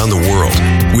and around the world.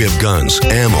 We have guns,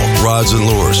 ammo, rods, and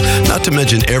lures, not to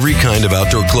mention every kind of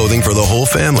outdoor clothing for the whole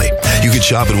family. You can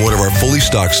shop in one of our fully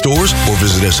stocked stores or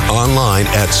visit us online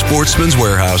at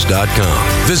sportsmanswarehouse.com.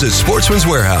 Visit Sportsman's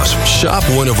Warehouse. Shop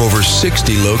one of over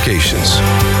 60 locations.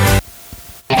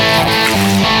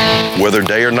 Whether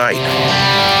day or night,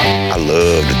 I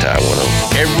love to tie one on.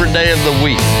 Every day of the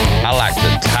week, I like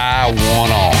to tie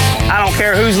one on. I don't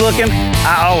care who's looking,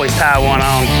 I always tie one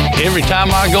on. Every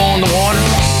time I go on the water,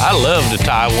 I love to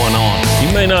tie one on.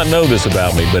 You may not know this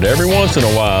about me, but every once in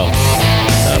a while,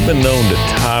 I've been known to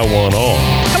tie one on.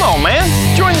 Come on, man.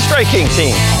 Join the Stray King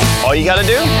team. All you gotta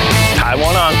do, tie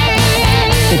one on.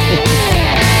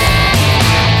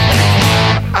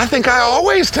 I think I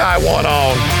always tie one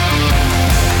on.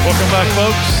 Welcome back,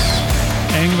 folks.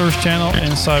 Anglers Channel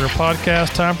Insider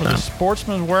Podcast. Time for the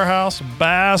Sportsman's Warehouse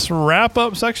Bass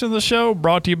Wrap-Up section of the show,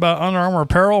 brought to you by Under Armour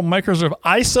Apparel, makers of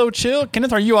ISOChill.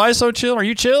 Kenneth, are you ISOChill? Are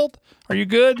you chilled? Are you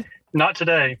good? Not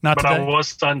today, but I was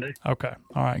Sunday. Okay.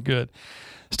 All right, good.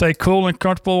 Stay cool and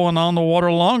comfortable and on the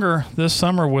water longer this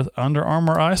summer with Under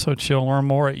Armour ISOChill. Learn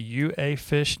more at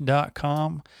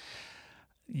uafish.com.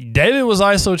 David was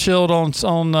ISO-chilled on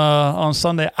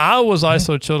Sunday. I was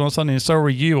ISO-chilled on Sunday, and so were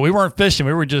you. We weren't fishing.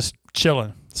 We were just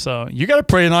chilling. So you got a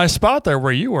pretty nice spot there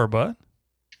where you were, bud.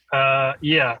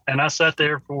 Yeah, and I sat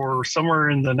there for somewhere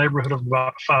in the neighborhood of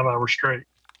about 5 hours straight.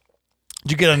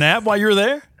 Did you get a nap while you were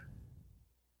there?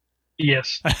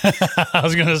 Yes. I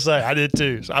was going to say, I did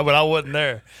too, but I wasn't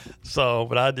there.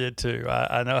 But I did too.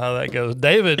 I know how that goes.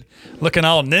 David, looking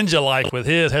all ninja-like with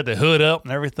his, had the hood up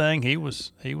and everything. He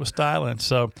was styling.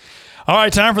 So, all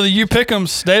right, time for the You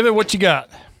Pick'ems. David, what you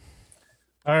got?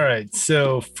 All right.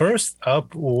 So first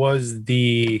up was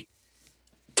the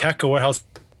Tackle Warehouse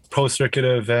Pro Circuit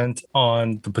event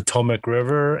on the Potomac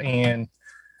River, and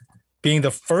being the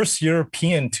first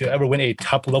European to ever win a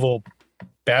top-level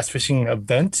bass fishing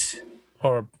event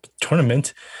or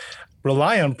tournament,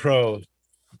 Relion Pro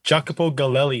Jacopo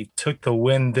Galelli took the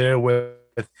win there with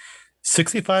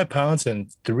 65 pounds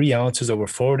and 3 ounces over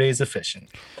 4 days of fishing.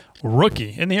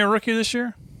 Rookie. Isn't he a rookie this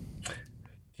year?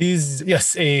 He's,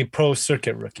 yes, a pro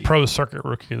circuit rookie. Pro circuit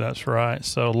rookie, that's right.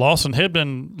 So Lawson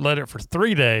Hibben led it for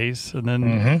 3 days, and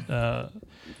then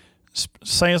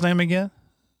say his name again.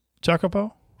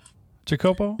 Jacopo?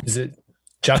 Is it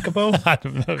Jacopo? I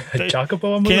don't know.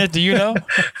 Jacopo? Kenneth, do you know?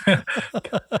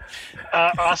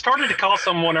 I started to call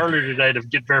someone earlier today to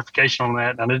get verification on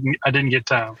that. And I didn't get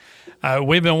time.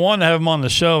 We've been wanting to have him on the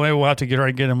show. Maybe we'll have to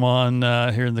get him on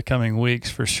here in the coming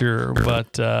weeks for sure.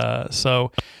 But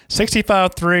so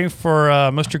 65-3 for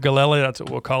Mr. Galelli. That's what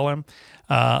we'll call him,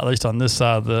 at least on this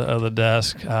side of the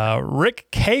desk. Rick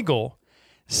Cagle,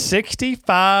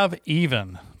 65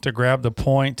 even to grab the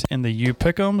point in the U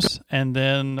Pick'ems. And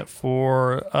then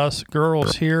for us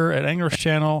girls here at Anglers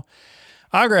Channel,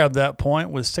 I grabbed that point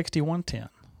with 61-10.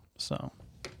 So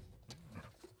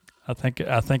I think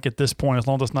at this point, as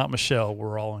long as it's not Michelle,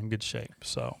 we're all in good shape.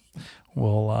 So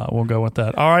we'll go with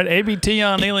that. All right, ABT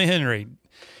on Neely Henry.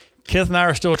 Kith and I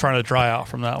are still trying to dry out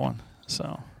from that one.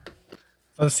 So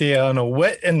let's see. I don't know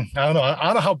wet, and I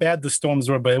don't know how bad the storms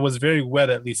were, but it was very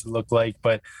wet. At least it looked like.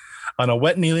 But on a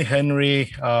wet Neely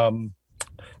Henry,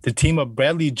 the team of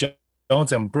Bradley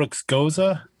Jones and Brooks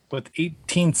Goza with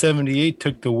 1878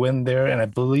 took the win there, and I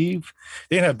believe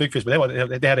they didn't have big fish, but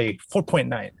they had a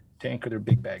 4.9 to anchor their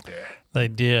big bag there. They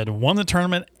did. Won the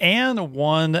tournament and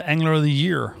won the Angler of the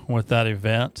Year with that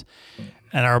event.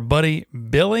 And our buddy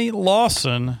Billy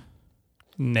Lawson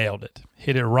nailed it.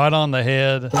 Hit it right on the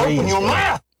head. Open your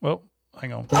mouth. Well,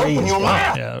 hang on. Open your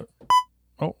mouth. Yeah.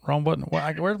 Oh, wrong button.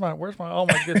 Where's my all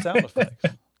my good sound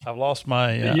effects? I've lost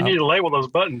my. You need to label those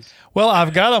buttons. Well,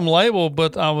 I've got them labeled,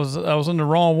 but I was in the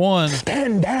wrong one.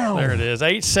 Stand down. There it is.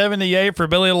 878 for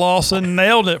Billy Lawson.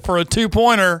 Nailed it for a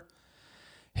 2-pointer.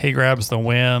 He grabs the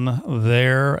win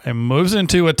there and moves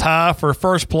into a tie for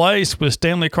first place with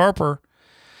Stanley Carper.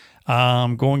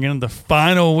 Going into the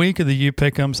final week of the U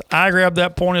Pick'ems. I grabbed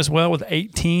that point as well with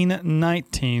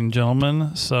 18-19,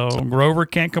 gentlemen. So Grover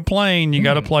can't complain. You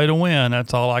got to play to win.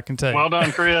 That's all I can take. Well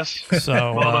done, Chris.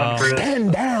 So well done, Chris.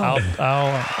 Stand down.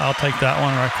 I'll take that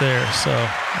one right there. So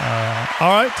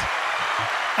all right,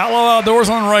 Outlaw Outdoors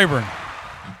on Rayburn.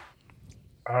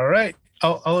 All right.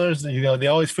 Others, they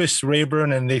always fish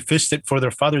Rayburn, and they fished it for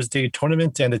their Father's Day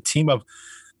tournament. And the team of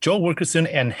Joe Wilkerson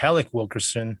and Halleck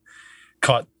Wilkerson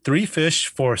caught 3 fish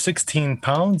for 16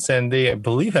 pounds, and they, I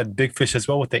believe, had big fish as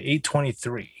well with the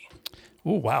 823.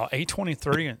 Oh, wow.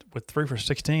 823 with 3 for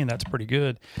 16. That's pretty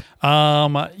good.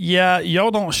 Yeah,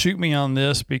 y'all don't shoot me on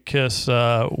this because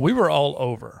we were all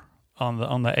over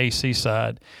on the AC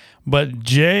side. But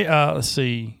let's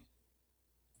see.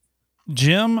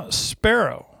 Jim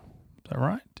Sparrow. Is that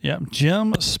right? Yeah.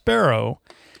 Jim Sparrow,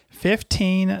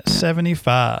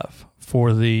 1575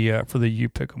 for the U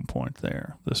Pick'em point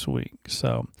there this week.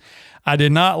 So I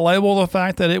did not label the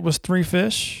fact that it was 3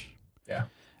 fish. Yeah.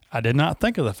 I did not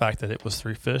think of the fact that it was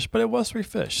 3 fish, but it was 3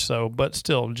 fish. So, but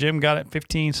still, Jim got it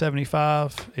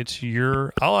 1575. It's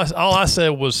your all I said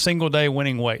was single day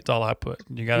winning weight. That's all I put.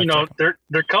 You got there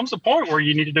comes a point where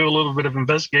you need to do a little bit of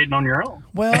investigating on your own.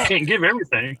 Well, you can't give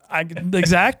everything.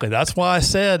 Exactly. That's why it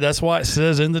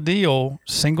says in the deal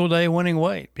single day winning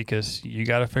weight, because you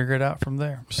got to figure it out from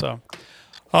there. So,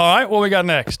 all right, what we got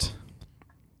next?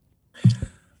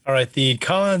 All right, the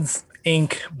Collins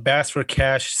Inc. Bass for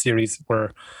Cash series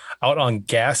were out on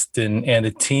Gaston, and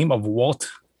a team of Walt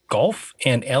Golf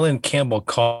and Alan Campbell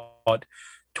caught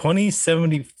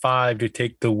 2075 to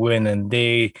take the win, and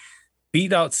they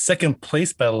beat out second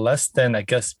place by less than, I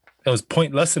guess it was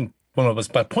less than one of us,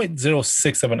 by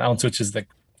 0.06 of an ounce, which is like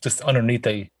just underneath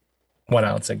a 1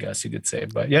 ounce, I guess you could say.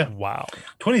 But yeah, wow,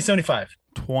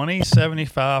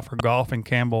 2075 for Golf and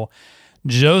Campbell.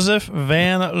 Joseph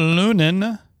Van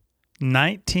Lunen,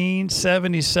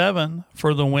 1977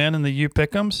 for the win in the U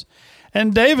Pick'ems.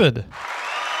 And David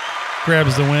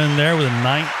grabs the win there with a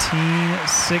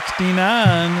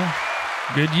 1969.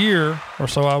 Good year, or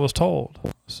so I was told.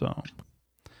 So,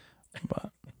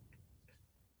 but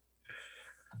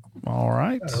all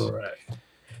right. All right. Let's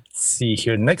see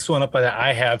here. Next one up that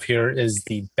I have here is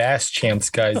the Bass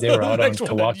Champs guys. They were out on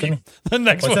Tawakoni. The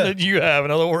next one that you have,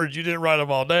 in other words, you didn't write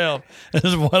them all down,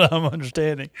 is what I'm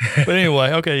understanding. But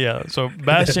anyway, okay, yeah. So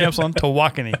Bass Champs on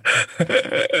Tawakoni.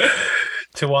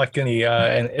 Tawakoni,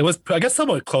 and it was, I guess,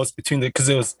 somewhat close between because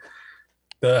it was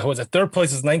third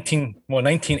place was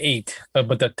 19.8,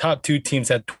 but the top 2 teams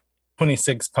had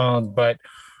 26 pounds, but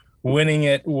winning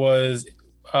it was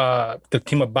the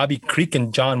team of Bobby Creek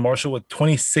and John Marshall with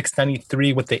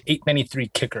 26.93 with the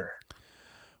 8.93 kicker.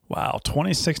 Wow,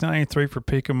 26.93 for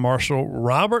Peek and Marshall.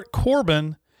 Robert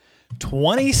Corbin,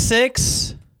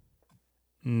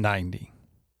 26.90.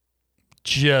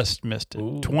 Just missed it.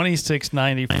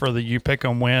 26.90 for the U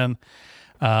Pick'em win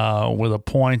with a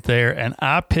point there. And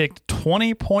I picked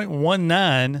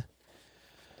 20.19,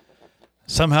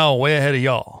 somehow way ahead of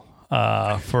y'all.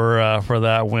 for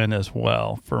that win as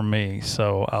well for me.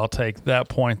 So I'll take that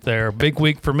point there. Big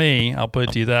week for me. I'll put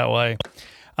it to you that way.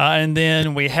 And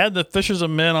then we had the Fishers of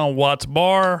Men on Watts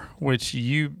Bar, which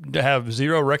you have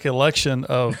zero recollection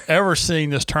of ever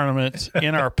seeing this tournament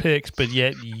in our picks, but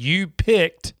yet you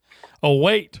picked a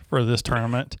weight for this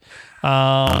tournament.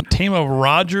 Team of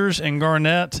Rogers and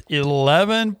Garnett,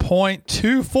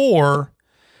 11.24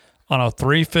 on a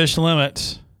 3-fish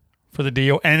limit for the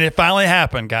deal. And it finally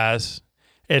happened, guys.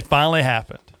 It finally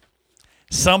happened.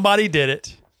 Somebody did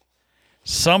it.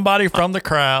 Somebody from the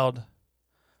crowd.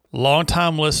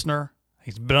 Longtime listener.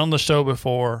 He's been on the show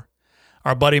before.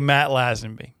 Our buddy Matt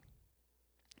Lazenby.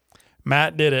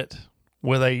 Matt did it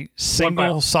with a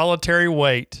single solitary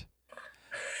weight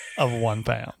of 1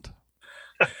 pound.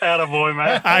 Attaboy,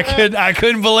 Matt. I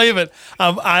couldn't believe it.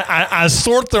 I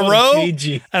sort the row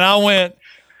and I went,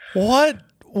 what?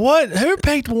 Who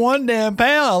picked 1 damn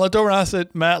pound? I looked over and I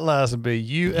said, Matt Lazenby,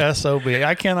 USOB.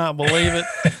 I cannot believe it.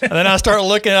 And then I start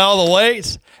looking at all the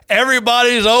weights.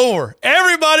 Everybody's over.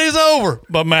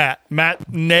 But Matt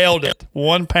nailed it.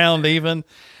 1 pound even.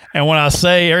 And when I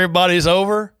say everybody's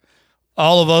over,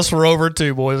 all of us were over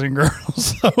too, boys and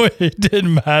girls. So it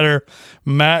didn't matter.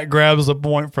 Matt grabs the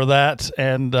point for that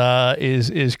and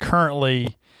is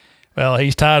currently, well,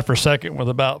 he's tied for second with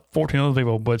about 14 other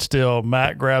people, but still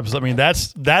Matt grabs. I mean,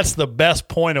 that's the best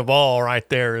point of all right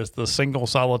there is the single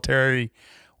solitary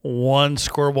 1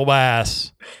 scoreable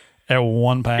bass at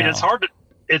 1 pound. And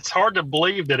it's hard to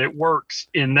believe that it works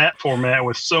in that format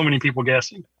with so many people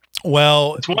guessing.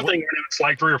 Well, it's one thing when it's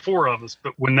like 3 or 4 of us,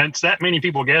 but when that's that many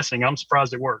people guessing, I'm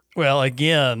surprised it worked. Well,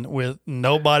 again, with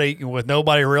nobody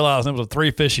realizing it was a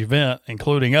 3-fish event,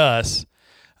 including us,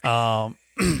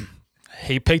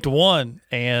 he picked 1,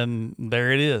 and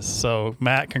there it is. So,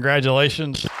 Matt,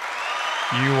 congratulations.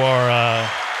 You are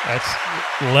that's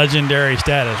legendary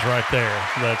status right there.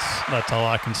 That's all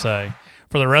I can say.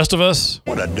 For the rest of us,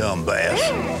 what a dumb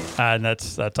bass. And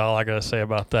that's all I got to say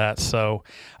about that. So,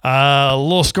 a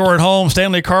little score at home.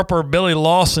 Stanley Carper, Billy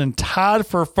Lawson tied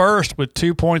for first with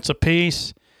 2 points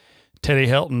apiece. Teddy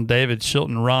Helton, David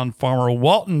Shilton, Ron Farmer,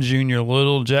 Walton Jr.,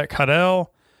 Little, Jack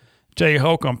Caddell, Jay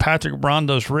Holcomb, Patrick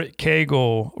Brondos, Rick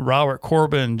Cagle, Robert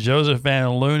Corbin, Joseph Van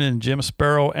Loonen, Jim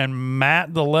Sparrow, and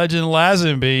Matt the Legend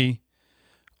Lazenby,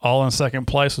 all in second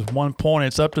place with 1 point.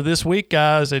 It's up to this week,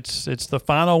 guys. It's the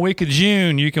final week of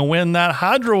June. You can win that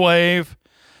Hydro-Wave,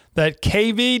 that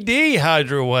KVD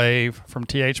Hydro-Wave from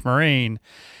TH Marine.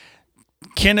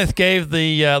 Kenneth gave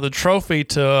the trophy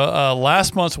to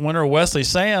last month's winner, Wesley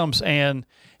Sams, and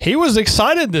he was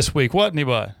excited this week, wasn't he,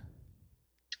 bud?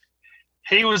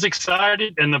 He was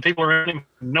excited, and the people around him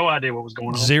had no idea what was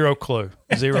going on. Zero clue.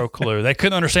 They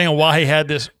couldn't understand why he had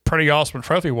this pretty awesome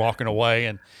trophy walking away,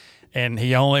 and he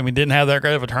didn't have that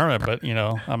great of a tournament. But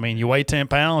you weigh 10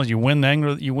 pounds, you win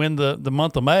the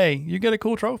month of May, you get a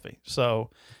cool trophy. So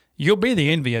you'll be the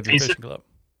envy of your fishing club.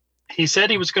 He said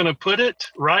he was going to put it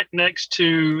right next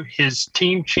to his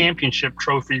team championship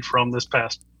trophy from this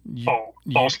past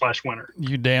fall/winter.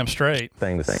 You damn straight.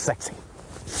 Thing to say.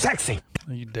 Sexy.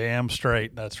 You damn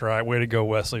straight. That's right. Way to go,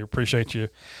 Wesley. Appreciate you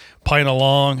playing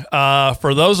along.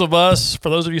 For those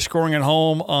of you scoring at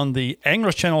home on the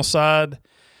Anglers Channel side,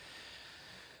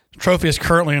 trophy is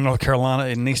currently in North Carolina.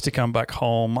 It needs to come back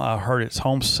home. I heard it's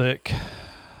homesick.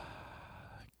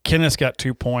 Kenneth's got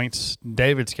 2 points.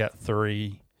 David's got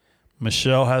 3.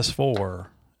 Michelle has 4.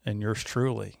 And yours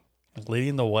truly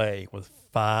leading the way with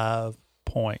 5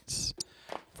 points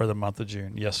for the month of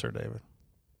June. Yes, sir, David.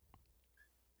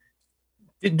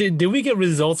 Did we get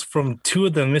results from 2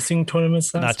 of the missing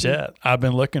tournaments last Not week? yet. I've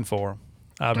been looking for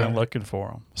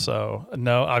them. So,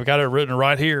 no, I've got it written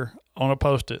right here on a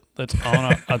Post-it. That's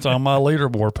on my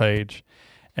leaderboard page,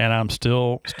 and I'm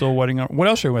still waiting on. What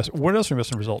else are we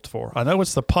missing results for? I know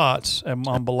it's the pots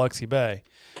on Biloxi Bay,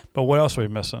 but what else are we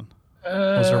missing?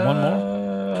 Was there one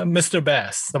more? Mr.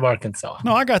 Bass of Arkansas.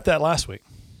 No, I got that last week.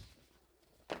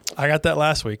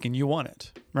 And you won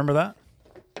it. Remember that?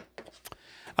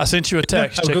 I sent you a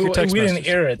text. Check your text we message.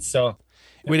 didn't air it, so.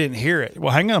 We didn't hear it.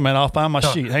 Well, hang on a minute. I'll find my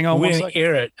sheet. Hang on we one didn't second.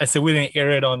 air it. I said we didn't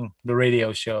air it on the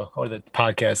radio show or the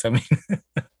podcast. I mean,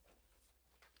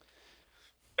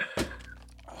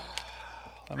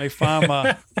 let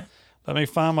me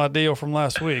find my deal from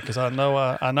last week because I know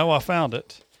I found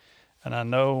it, and I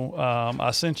know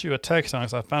I sent you a text on it.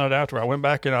 So I found it after I went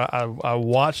back and I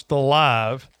watched the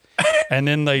live, and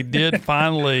then they did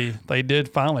finally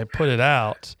put it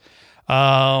out.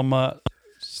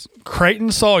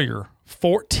 Creighton Sawyer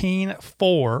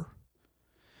 14-4.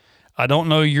 I don't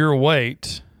know your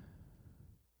weight,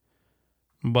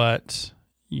 but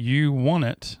you won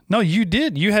it. No, you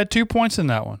did. You had 2 points in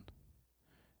that one.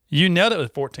 You nailed it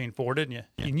with 14.4, didn't you?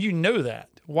 Yeah. And you know that.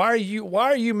 Why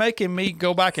are you making me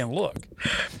go back and look?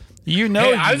 You know,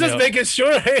 hey, I was just making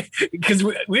sure, because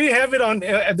we didn't have it on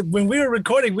when we were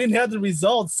recording. We didn't have the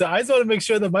results, so I just want to make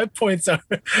sure that my points are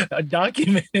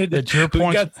documented. That your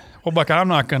points. Well, Buck, I'm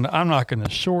not gonna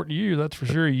short you. That's for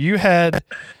sure. You have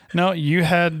 3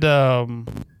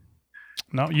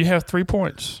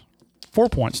 points, 4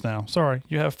 points now. Sorry,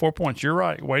 you have 4 points. You're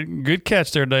right. Wait, good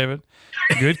catch there, David.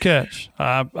 Good catch.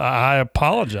 I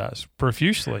apologize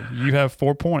profusely. You have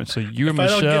 4 points. So you and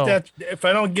Michelle. If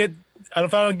I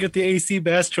don't get the AC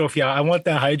Bass Trophy, I want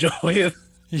that Hydro Wave.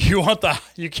 You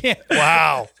can't.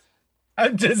 Wow.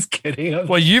 I'm just kidding.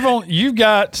 Well, you've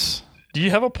got. Do you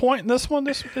have a point in this one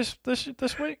this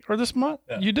week or this month?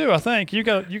 Yeah. You do, I think. You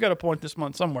got a point this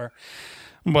month somewhere.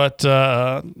 But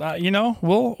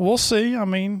we'll see. I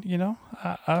mean,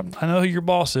 I know who your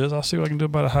boss is. I'll see what I can do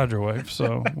about a Hydro Wave.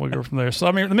 So we'll go from there. So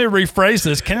let me rephrase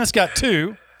this. Kenneth's got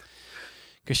 2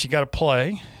 because she got to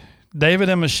play. David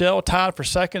and Michelle tied for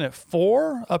second at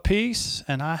 4 apiece,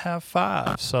 and I have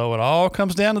 5. So it all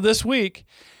comes down to this week.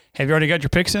 Have you already got your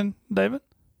picks in, David?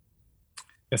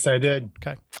 Yes, I did.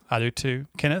 Okay. I do too.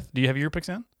 Kenneth, do you have your picks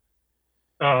in?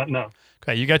 No.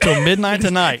 Okay, you got till midnight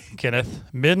tonight, Kenneth.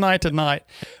 Midnight tonight.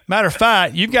 Matter of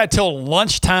fact, you've got till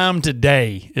lunchtime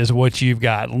today is what you've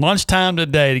got. Lunchtime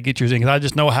today to get yours in, because I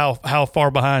just know how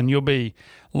far behind you'll be.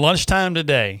 Lunchtime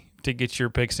today to get your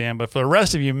picks in. But for the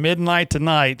rest of you, midnight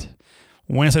tonight,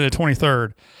 Wednesday the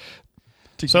 23rd.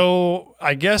 So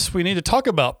I guess we need to talk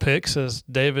about picks, as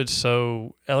David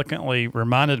so eloquently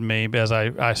reminded me, because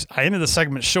I ended the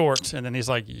segment short, and then he's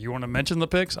like, you want to mention the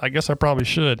picks? I guess I probably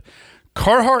should.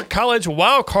 Carhartt College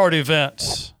Wildcard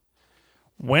events,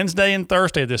 Wednesday and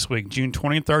Thursday this week, June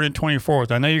 23rd and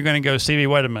 24th. I know you're going to go, CV,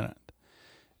 wait a minute.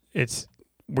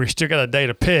 We still got a day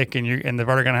to pick, and they've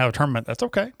already going to have a tournament. That's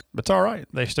okay. It's all right.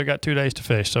 They still got 2 days to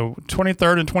fish. So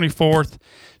 23rd and 24th,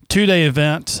 2-day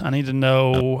event. I need to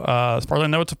know, as far as I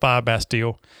know, it's a 5 bass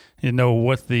deal. I need to know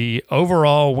what the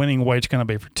overall winning weight's going to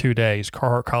be for 2 days.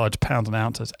 Carhartt College pounds and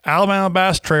ounces. Alabama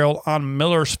Bass Trail on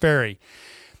Miller's Ferry.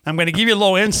 I'm going to give you a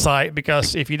little insight,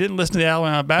 because if you didn't listen to the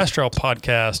Alabama Bass Trail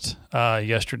podcast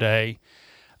yesterday,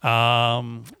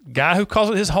 guy who calls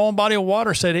it his home body of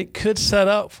water said it could set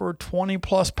up for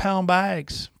 20-plus pound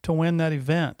bags to win that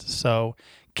event. So,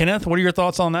 Kenneth, what are your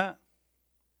thoughts on that?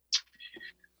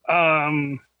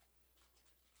 I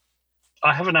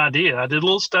have an idea. I did a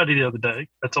little study the other day.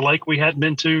 It's a lake we hadn't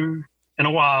been to in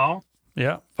a while.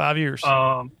 Yeah, 5 years.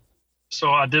 So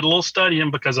I did a little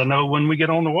studying, because I know when we get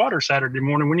on the water Saturday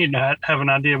morning, we need to have an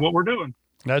idea of what we're doing.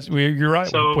 You're right.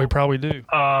 So, we probably do.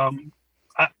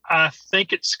 I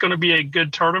think it's going to be a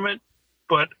good tournament,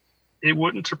 but it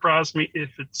wouldn't surprise me if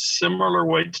it's similar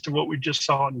weights to what we just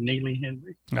saw in Neely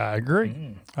Henry. I agree.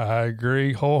 I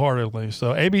agree wholeheartedly.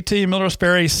 So ABT Miller's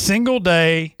Ferry, single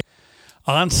day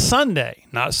on Sunday,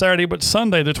 not Saturday, but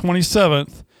Sunday, the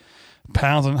 27th.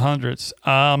 Pounds and hundreds.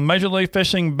 Major League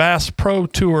Fishing Bass Pro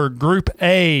Tour Group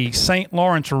A, St.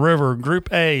 Lawrence River, Group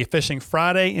A, fishing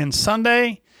Friday and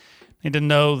Sunday. Need to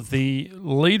know the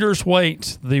leader's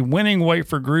weight, the winning weight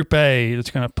for Group A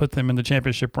that's going to put them in the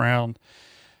championship round.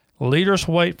 Leader's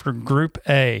weight for Group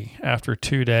A after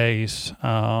 2 days,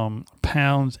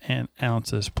 pounds and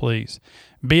ounces, please.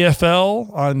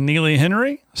 BFL on Neely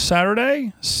Henry,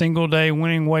 Saturday, single day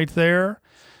winning weight there.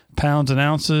 Pounds and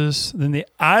ounces. Then the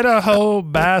Idaho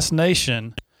Bass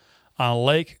Nation on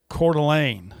Lake Coeur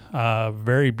d'Alene.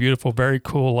 Very beautiful, very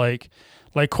cool lake.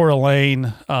 Lake Coeur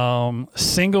d'Alene,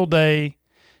 single day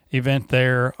event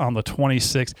there on the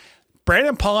 26th.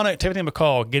 Brandon Pollock, Tiffany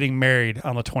McCall getting married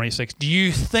on the 26th. Do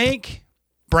you think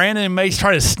Brandon may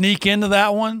try to sneak into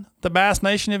that one, the Bass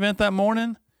Nation event that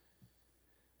morning?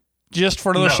 Just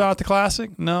for another shot at the Classic?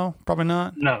 No, probably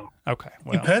not. No. Okay.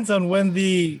 Well, depends on when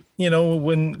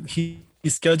when he's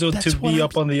scheduled to be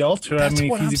up on the altar. I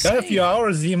mean, if he's got a few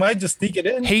hours, he might just sneak it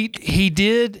in. He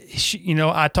did.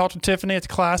 I talked to Tiffany at the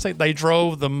Classic. They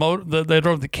drove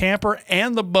the camper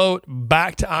and the boat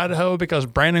back to Idaho because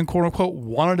Brandon, quote unquote,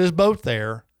 wanted his boat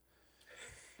there.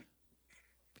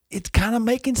 It's kind of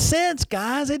making sense,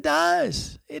 guys. It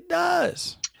does. It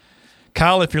does.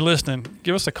 Kyle, if you're listening,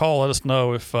 give us a call. Let us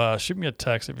know. Shoot me a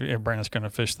text if Brandon's going to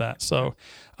fish that. So,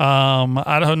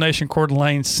 Idaho Nation Coeur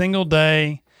d'Alene, single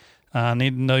day. I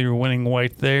need to know your winning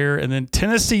weight there. And then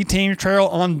Tennessee Team Trail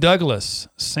on Douglas,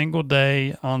 single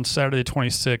day on Saturday,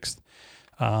 26th.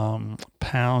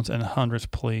 Pounds and hundreds,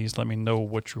 please. Let me know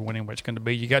what your winning weight's going to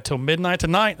be. You got till midnight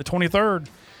tonight, the 23rd,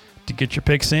 to get your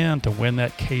picks in to win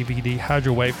that KVD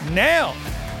Hydro Wave. Now,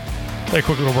 take a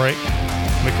quick little break.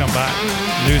 When we come back,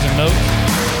 news and notes.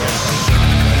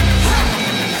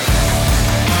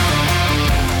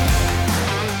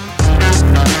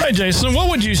 right, Jason, what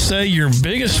would you say your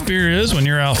biggest fear is when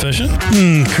you're out fishing?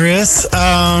 Chris,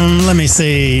 let me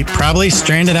see. Probably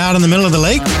stranded out in the middle of the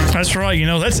lake. That's right.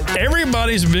 That's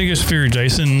everybody's biggest fear,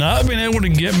 Jason, not being able to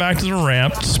get back to the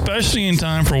ramp, especially in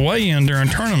time for weigh-in during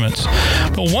tournaments.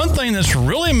 But one thing that's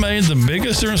really made the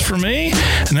biggest difference for me,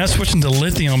 and that's switching to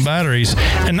lithium batteries,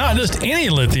 and not just any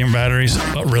lithium batteries,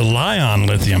 but Relion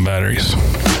lithium batteries.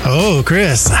 Oh,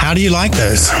 Chris, how do you like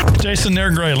those? Jason,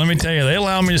 they're great. Let me tell you, they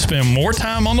allow me to spend more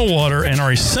time on the water and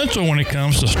are essential when it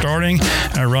comes to starting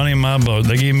and running my boat.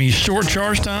 They give me short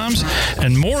charge times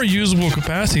and more usable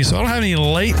capacity, so I don't have any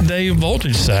late day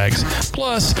voltage sags.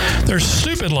 Plus, they're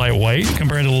stupid lightweight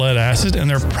compared to lead acid, and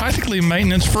they're practically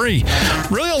maintenance free.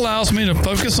 Really allows me to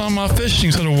focus on my fishing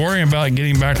instead of worrying about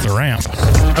getting back to the ramp.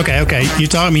 Okay. You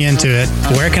talked me into it.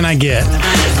 Where can I get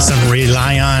some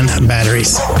Relion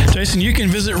batteries? Jason, you can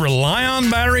visit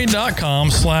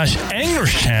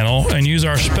RelionBattery.com/Anglers Channel and use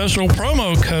our special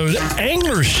promo code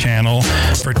Anglers Channel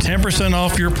for 10%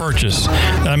 off your purchase.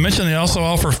 Did I mention they also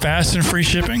offer fast and free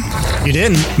shipping? You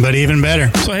didn't, but even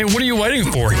better. So, hey, what are you waiting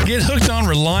for? Get hooked on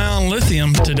Relion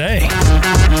Lithium today.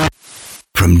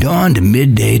 From dawn to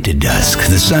midday to dusk,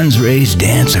 the sun's rays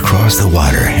dance across the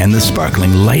water and the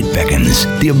sparkling light beckons.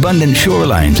 The abundant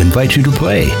shorelines invite you to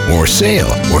play, or sail,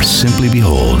 or simply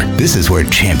behold. This is where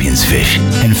champions fish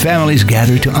and families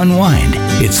gather to unwind.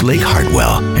 It's Lake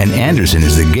Hartwell, and Anderson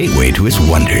is the gateway to its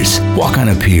wonders. Walk on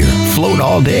a pier, float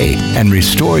all day, and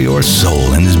restore your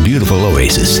soul in this beautiful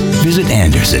oasis. Visit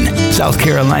Anderson, South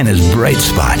Carolina's bright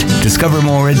spot. Discover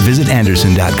more at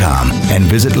visitanderson.com and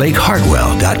visit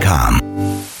lakehartwell.com.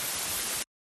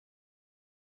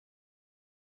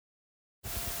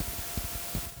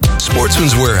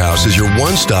 Sportsman's Warehouse is your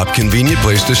one-stop convenient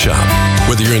place to shop.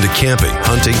 Whether you're into camping,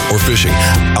 hunting, or fishing,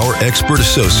 our expert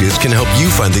associates can help you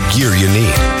find the gear you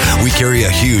need. We carry a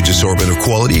huge assortment of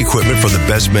quality equipment from the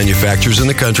best manufacturers in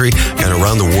the country and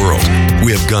around the world.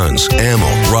 We have guns, ammo,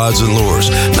 rods, and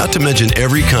lures, not to mention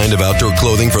every kind of outdoor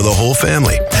clothing for the whole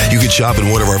family. You can shop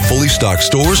in one of our fully stocked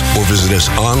stores or visit us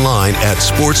online at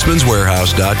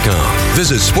sportsmanswarehouse.com.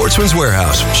 Visit Sportsman's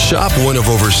Warehouse. Shop one of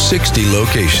over 60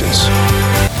 locations.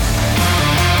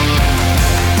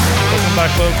 Welcome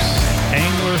back, folks.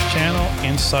 Anglers Channel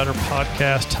Insider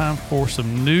Podcast. Time for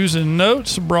some news and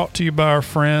notes brought to you by our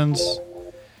friends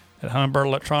at Humminbird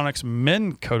Electronics,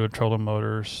 Minn Kota trolling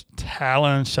motors,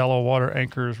 Talon shallow water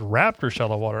anchors, Raptor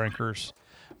shallow water anchors,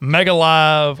 Mega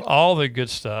Live, all the good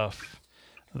stuff.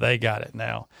 They got it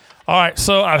now. All right,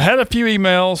 so I've had a few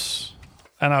emails,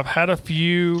 and I've had a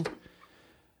few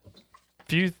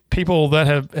people that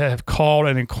have called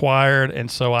and inquired, and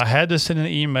so I had to send an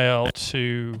email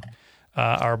to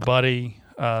our buddy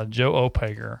Joe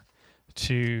Opager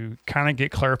to kind of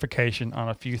get clarification on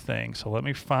a few things. So let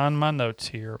me find my notes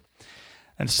here.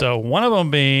 And so one of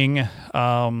them being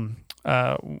a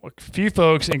few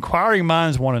folks, inquiring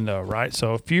minds want to know, right?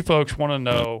 So a few folks want to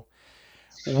know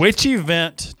which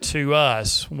event to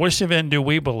us, which event do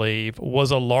we believe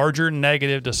was a larger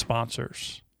negative to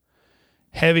sponsors?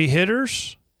 Heavy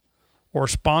hitters or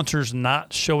sponsors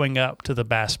not showing up to the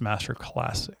Bassmaster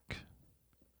Classic?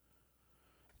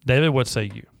 David, what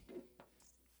say you?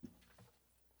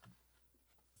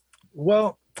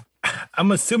 Well,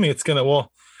 I'm assuming it's going to,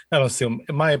 I don't assume,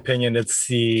 in my opinion, it's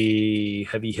the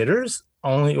heavy hitters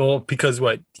only. Well, because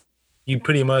you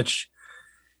pretty much,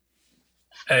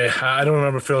 I don't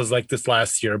remember if it was like this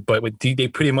last year, but they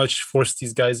pretty much forced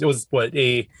these guys. It was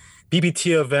a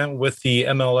BBT event with the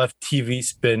MLF TV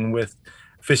spin with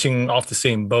fishing off the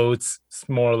same boats,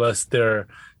 more or less their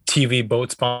TV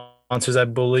boat sponsors, I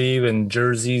believe, and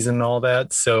jerseys and all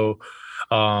that. So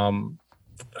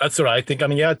that's what I think. I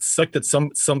mean, yeah, it sucked that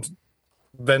some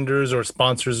vendors or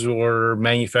sponsors or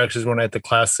manufacturers weren't at the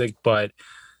Classic, but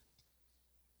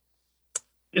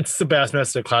it's the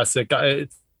Bassmaster Classic.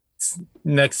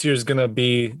 Next year is going to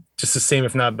be just the same,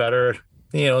 if not better.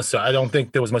 So I don't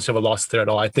think there was much of a loss there at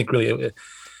all. I think really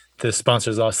the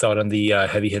sponsors lost out on the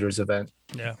heavy hitters event.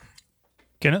 Yeah.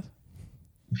 Kenneth?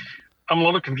 I'm a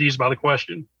little confused by the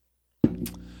question.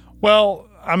 Well,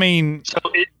 I mean, so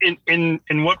in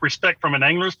what respect, from an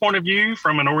angler's point of view,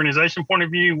 from an organization point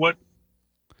of view, what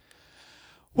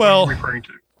are you referring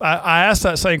to? I asked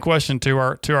that same question to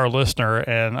our listener,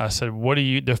 and I said, what do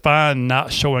you define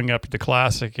not showing up at the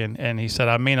Classic? And he said,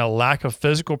 I mean a lack of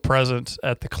physical presence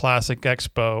at the Classic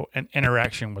Expo and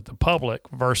interaction with the public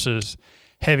versus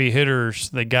heavy hitters,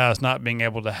 the guys not being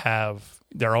able to have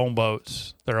their own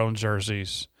boats, their own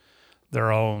jerseys,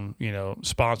 their own,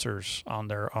 sponsors on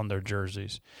their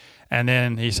jerseys. And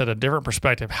then he said a different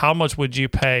perspective. How much would you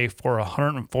pay for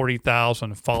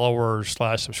 140,000 followers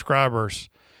 / subscribers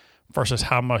versus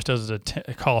how much does it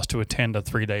cost to attend a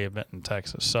 3-day event in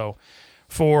Texas. So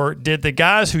did the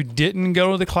guys who didn't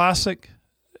go to the Classic,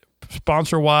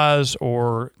 sponsor-wise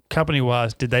or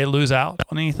company-wise, did they lose out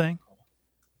on anything?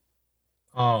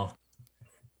 Oh.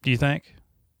 Do you think?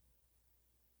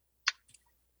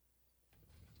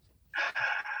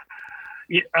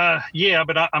 Yeah,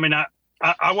 but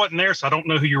I wasn't there, so I don't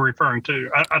know who you're referring to.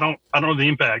 I don't know the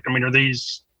impact. I mean, are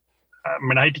these?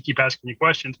 I hate to keep asking you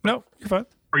questions. No, you're fine.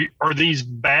 Are these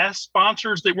bass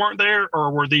sponsors that weren't there,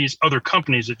 or were these other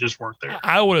companies that just weren't there?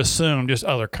 I would assume just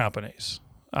other companies.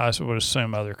 I would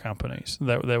assume other companies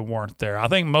that weren't there. I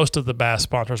think most of the bass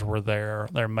sponsors were there.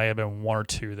 There may have been one or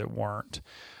two that weren't.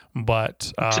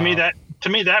 But to me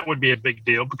that would be a big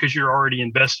deal because you're already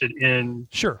invested in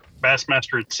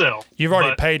Bassmaster itself. You've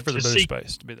already paid for the booth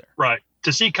space to be there, right?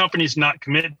 To see companies not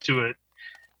commit to it,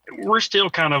 we're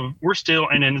still,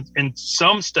 and in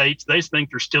some states they think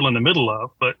they're still in the middle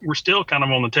of, but we're still kind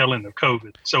of on the tail end of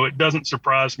COVID. So it doesn't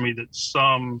surprise me that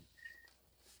some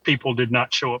people did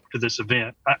not show up to this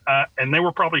event, and they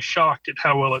were probably shocked at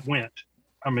how well it went.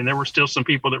 I mean, there were still some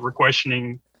people that were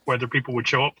questioning whether people would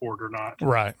show up for it or not.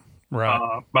 Right.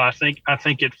 But I think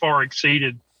it far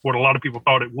exceeded what a lot of people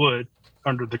thought it would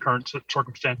under the current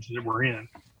circumstances that we're in.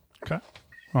 Okay.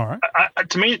 All right.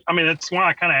 To me, I mean, that's why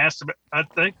I kind of asked about. I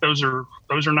think those are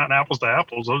not apples to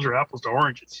apples. Those are apples to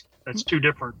oranges. That's two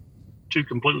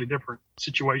completely different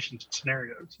situations and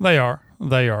scenarios. They are.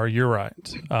 You're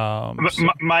right.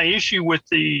 My issue with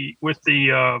the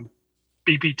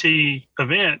BPT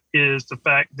event is the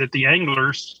fact that the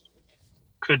anglers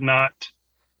could not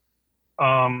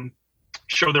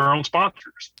show their own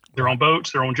sponsors, their own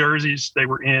boats, their own jerseys. They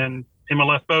were in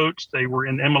MLF boats. They were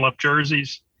in MLF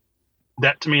jerseys.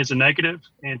 That to me is a negative.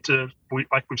 And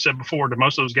like we've said before, to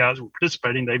most of those guys who were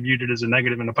participating, they viewed it as a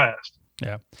negative in the past.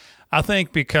 Yeah. I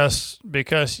think because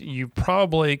you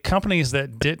probably, companies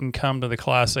that didn't come to the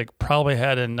Classic probably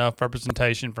had enough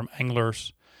representation from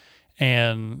anglers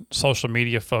and social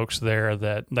media folks there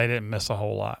that they didn't miss a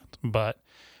whole lot. But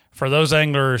for those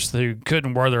anglers who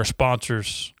couldn't wear their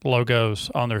sponsors'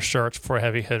 logos on their shirts for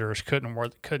heavy hitters,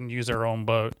 couldn't use their own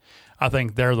boat, I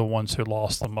think they're the ones who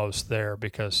lost the most there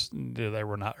because they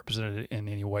were not represented in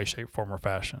any way, shape, form, or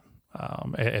fashion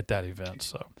at that event.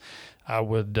 So I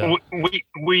would.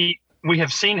 We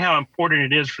have seen how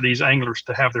important it is for these anglers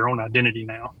to have their own identity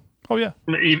now. Oh yeah,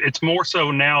 it's more so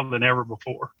now than ever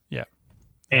before. Yeah,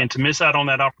 and to miss out on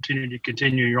that opportunity to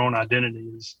continue your own identity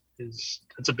is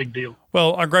that's a big deal.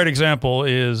 Well, a great example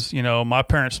is, my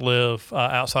parents live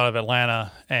outside of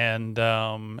Atlanta, and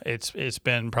it's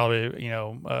been probably,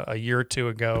 a year or two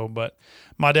ago, but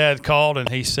my dad called and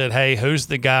he said, "Hey, who's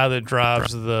the guy that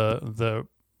drives the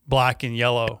black and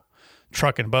yellow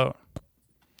truck and boat?"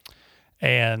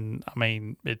 And I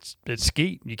mean, it's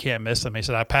Skeet. You can't miss him. He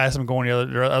said, "I passed him going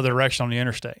the other direction on the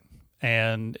interstate."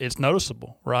 And it's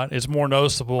noticeable, right? It's more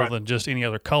noticeable than just any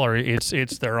other color. It's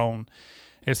their own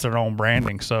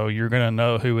branding. So you're going to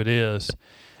know who it is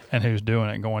and who's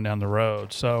doing it going down the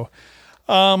road. So,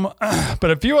 but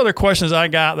a few other questions I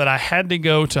got that I had to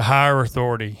go to higher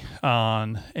authority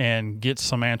on and get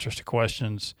some answers to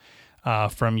questions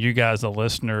from you guys, the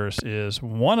listeners, is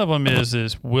one of them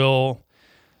is will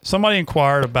somebody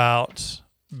inquired about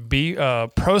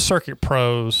Pro Circuit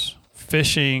pros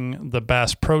fishing the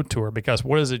Bass Pro Tour, because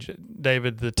what is it,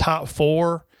 David? The top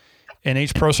 4 in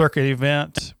each Pro Circuit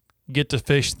event get to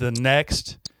fish the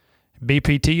next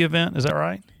BPT event. Is that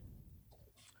right?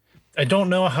 I don't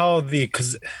know how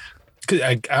because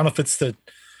I don't know if it's from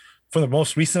the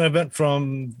most recent event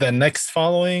from the next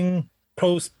following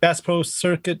Bass Pro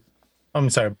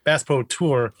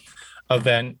Tour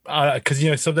event,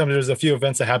 because sometimes there's a few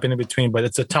events that happen in between, but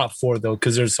it's a top 4 though,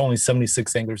 because there's only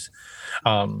 76 anglers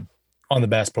on the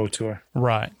Bass Pro Tour.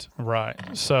 Right.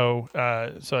 So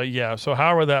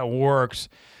however that works.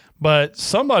 But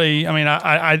somebody, I mean,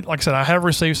 I like I said, I have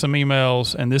received some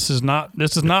emails, and this is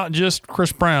not just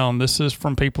Chris Brown. This is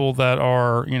from people that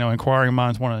are, inquiring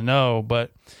minds want to know,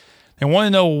 but they want to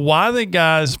know why the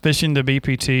guys fishing the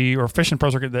BPT or fishing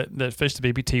Pro Circuit that fish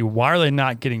the BPT, why are they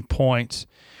not getting points?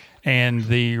 And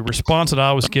the response that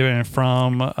I was given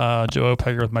from Joe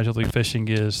Opager with Major League Fishing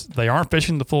is they aren't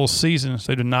fishing the full season,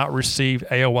 so they do not receive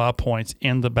AOY points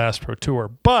in the Bass Pro Tour.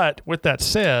 But with that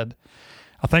said,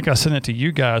 I think I sent it to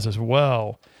you guys as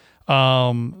well.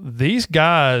 These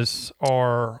guys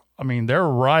are, they're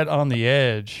right on the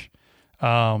edge.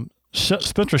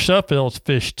 Spencer Sheffield's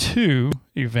fished 2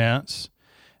 events,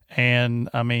 and,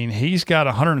 he's got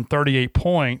 138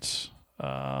 points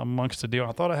amongst the deal.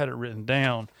 I thought I had it written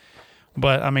down.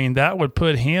 But, I mean, that would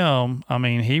put him, I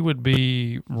mean, he would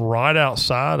be right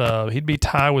outside of, he'd be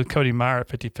tied with Cody Meyer at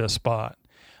 55th spot,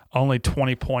 only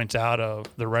 20 points out of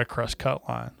the Red Crest cut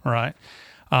line, right?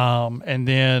 And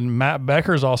then Matt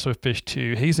Becker's also fished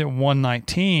 2. He's at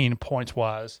 119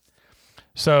 points-wise.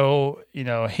 So, you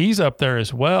know, he's up there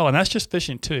as well, and that's just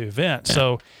fishing 2 events.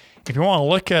 So, if you want to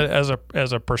look at it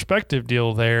as a perspective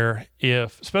deal there,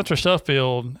 if Spencer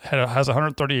Sheffield has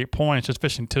 138 points just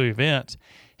fishing 2 events,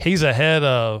 he's ahead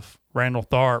of Randall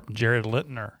Tharp, Jared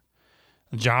Littner,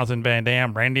 Jonathan Van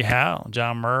Dam, Randy Howe,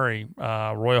 John Murray,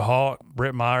 Roy Hawk,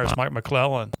 Britt Myers, Mike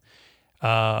McClellan,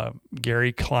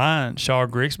 Gary Klein, Shaw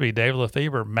Grigsby, David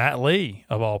Lefebvre, Matt Lee,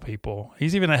 of all people.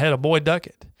 He's even ahead of Boyd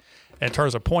Duckett in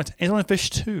terms of points. He's only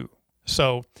fished 2.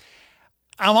 So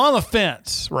I'm on the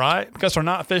fence, right? Because we're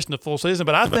not fishing the full season.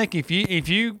 But I think if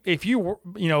you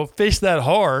fish that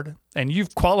hard and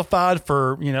you've qualified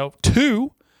for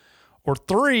 2 or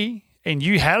 3 and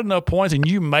you had enough points and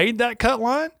you made that cut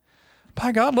line,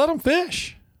 by God, let them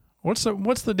fish. What's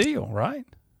the deal, right?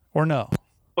 Or no?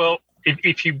 Well,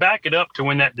 if you back it up to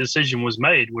when that decision was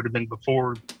made, would have been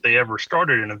before they ever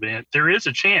started an event, there is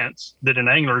a chance that an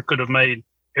angler could have made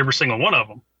every single one of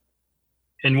them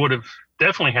and would have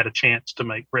definitely had a chance to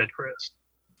make Red Crest.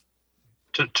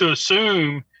 To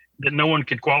assume that no one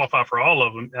could qualify for all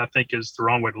of them, I think is the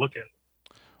wrong way to look at it.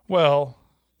 Well,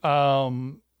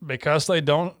 because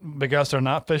they're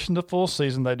not fishing the full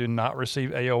season, they do not receive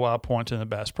AOY points in the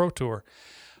Bass Pro Tour.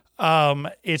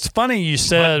 It's funny you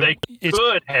said they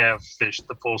could have fished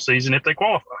the full season if they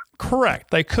qualify.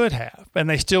 Correct. They could have, and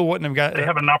they still wouldn't have got. They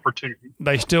have an opportunity.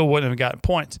 They still wouldn't have gotten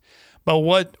points. But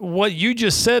what you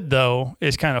just said, though,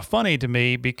 is kind of funny to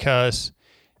me because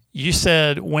you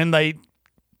said when they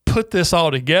put this all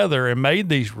together and made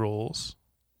these rules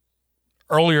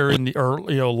earlier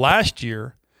last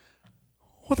year,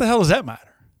 what the hell does that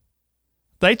matter?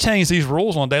 They change these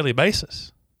rules on a daily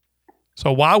basis.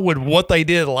 So why would what they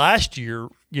did last year,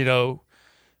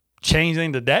 change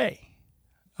anything today?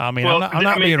 I mean, I'm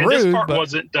not being rude. This part but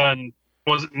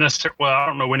wasn't necessarily. Well, I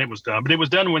don't know when it was done, but it was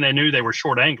done when they knew they were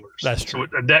short anglers. That's true.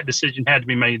 So that decision had to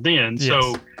be made then. Yes.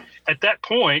 So at that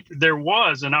point, there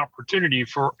was an opportunity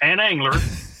for an angler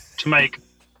to make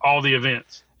all the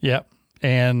events. Yep.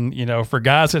 And, for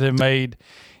guys that have made,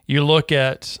 you look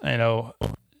at,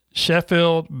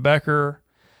 Sheffield, Becker,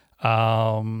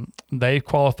 they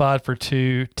qualified for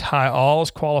 2. Ty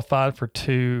Alls qualified for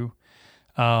 2.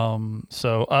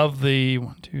 So of the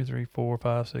 1, 2, 3, 4,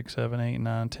 5, 6, 7, 8,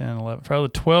 9, 10, 11, for the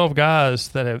 12 guys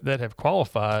that have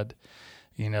qualified,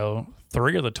 3 of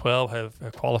the 12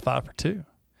 have qualified for 2.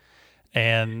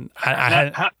 And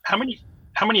how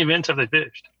many events have they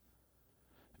fished?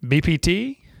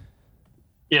 BPT?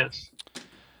 Yes. I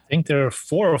think there are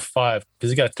 4 or 5 because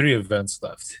you got 3 events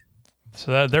left.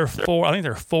 So they're 4. I think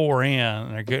they're 4 in,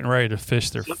 and they're getting ready to fish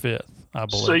their 5th, I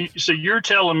believe. So you're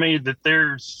telling me that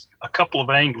there's a couple of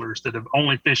anglers that have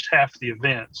only fished half the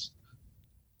events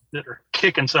that are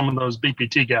kicking some of those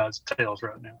BPT guys' tails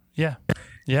right now. Yeah,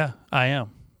 I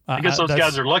am. I guess those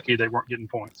guys are lucky they weren't getting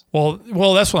points. Well,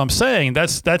 that's what I'm saying.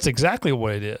 That's exactly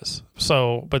what it is.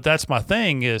 So, but that's my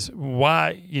thing is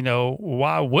why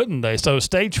wouldn't they? So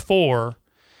stage 4,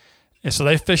 and so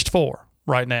they fished 4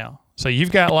 right now. So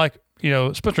you've got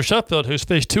Spencer Sheffield who's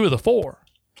fished 2 of the 4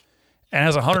 and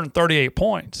has 138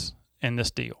 points in this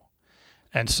deal.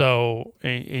 And so,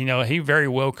 he very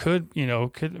well could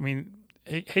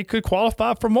he could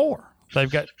qualify for more. They've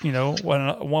got,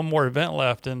 one more event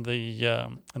left in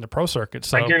the pro circuit.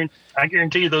 So I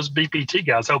guarantee you those BPT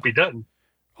guys hope he doesn't.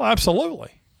 Well,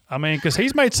 absolutely. I mean, because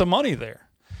he's made some money there.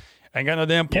 Ain't got no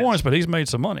damn points, but he's made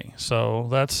some money. So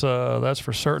that's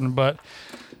for certain. But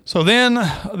so then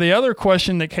the other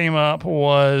question that came up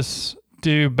was,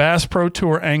 do Bass Pro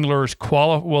Tour anglers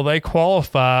will they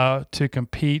qualify to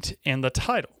compete in the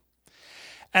title?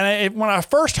 And when I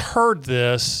first heard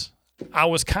this, I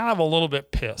was kind of a little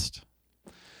bit pissed.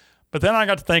 But then I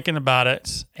got to thinking about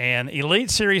it, and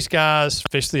Elite Series guys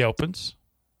fish the Opens,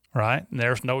 right? And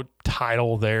there's no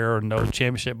title there or no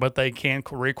championship, but they can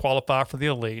re-qualify for the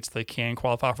Elites. They can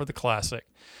qualify for the Classic.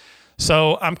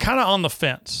 So I'm kind of on the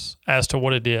fence as to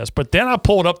what it is. But then I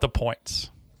pulled up the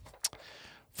points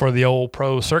for the old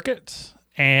pro circuit,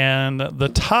 and the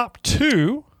top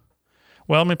 2,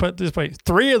 well, let me put it this way,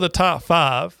 3 of the top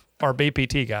 5 are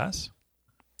BPT guys.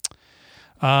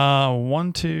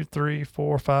 1, 2, 3,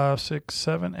 4, 5, 6,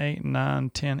 7, 8, 9,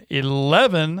 10,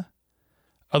 11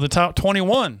 of the top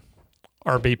 21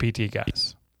 are BPT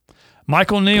guys.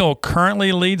 Michael Neal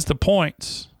currently leads the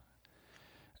points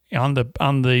on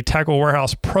the Tackle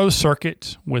Warehouse Pro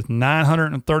Circuit with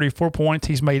 934 points.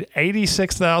 He's made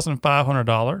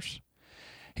 $86,500.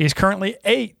 He's currently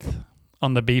 8th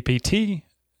on the BPT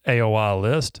AOI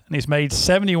list, and he's made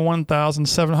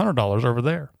 $71,700 over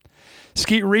there.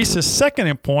 Skeet Reese is second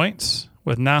in points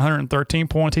with 913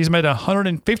 points. He's made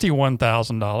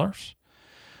 $151,000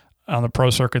 on the pro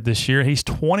circuit this year. He's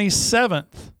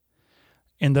 27th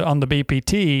on the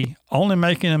BPT, only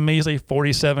making a measly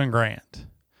 $47,000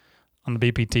 on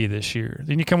the BPT this year.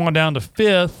 Then you come on down to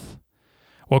 5th.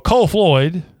 Well, Cole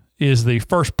Floyd is the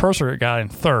first pro circuit guy in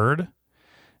 3rd.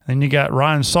 Then you got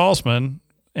Ryan Salzman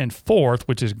in 4th,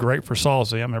 which is great for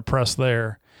Salzy. I'm impressed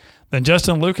there. Then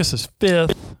Justin Lucas is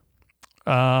 5th.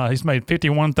 He's made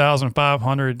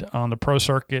 $51,500 on the pro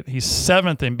circuit. He's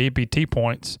 7th in BPT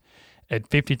points at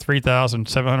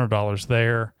 $53,700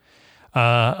 there.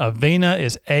 Avena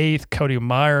is 8th. Cody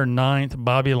Meyer 9th.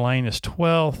 Bobby Lane is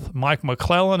 12th. Mike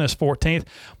McClellan is 14th.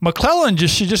 McClellan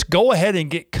should just go ahead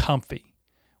and get comfy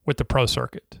with the pro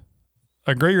circuit.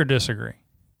 Agree or disagree?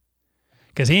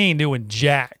 Because he ain't doing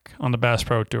jack on the Bass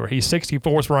Pro Tour. He's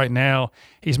 64th right now.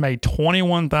 He's made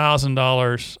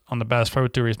 $21,000 on the Bass Pro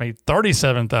Tour. He's made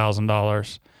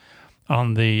 $37,000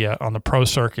 on the pro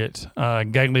circuit.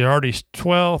 Gagliardi's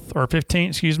 12th or 15th,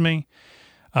 excuse me.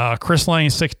 Chris Lane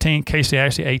 16th. Casey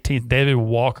Ashley 18th. David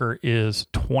Walker is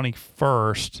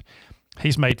 21st.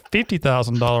 He's made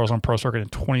 $50,000 on pro circuit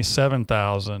and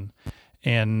 $27,000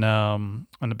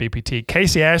 on the BPT.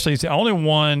 Casey Ashley is the only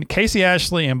one. Casey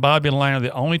Ashley and Bobby Lane are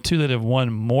the only two that have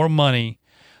won more money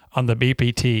on the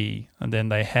BPT than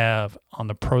they have on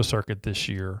the pro circuit this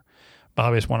year.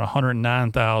 Bobby's won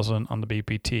 $109,000 on the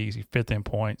BPT. He's 5th in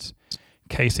points.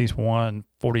 Casey's won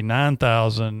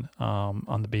 $49,000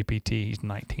 on the BPT. He's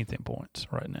 19th in points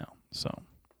right now. So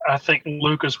I think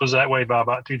Lucas was that way by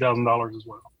about $2,000 as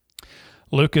well.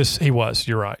 Lucas, he was.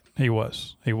 You're right. He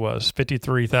was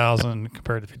 53,000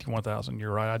 compared to 51,000.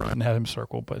 You're right. I didn't have him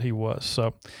circled, but he was.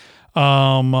 So,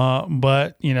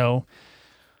 but you know,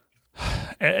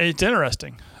 it's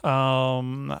interesting.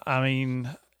 I mean,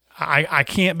 I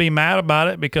can't be mad about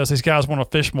it because these guys want to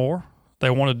fish more. They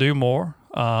want to do more.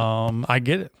 I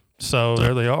get it. So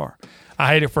there they are. I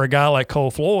hate it for a guy like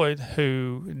Cole Floyd,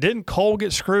 who didn't Cole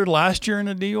get screwed last year in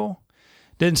the deal?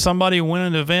 Didn't somebody win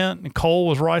an event and Cole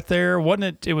was right there? Wasn't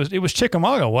it? It was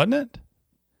Chickamauga, wasn't it?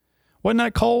 Wasn't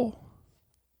that Cole?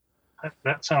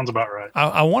 That sounds about right.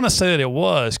 I want to say that it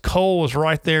was. Cole was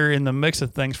right there in the mix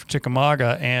of things for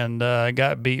Chickamauga and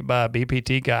got beat by a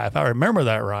BPT guy. If I remember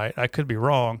that right, I could be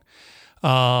wrong.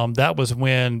 That was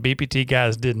when BPT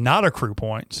guys did not accrue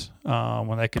points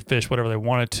when they could fish whatever they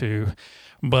wanted to.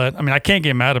 But I mean, I can't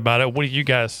get mad about it. What do you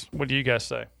guys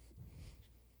say?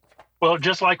 Well,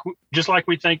 just like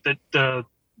we think that the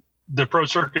pro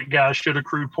circuit guys should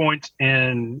accrue points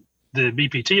in the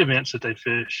BPT events that they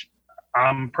fish,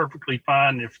 I'm perfectly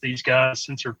fine if these guys,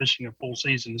 since they're fishing a full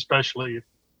season, especially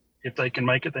if they can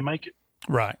make it, they make it.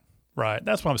 Right.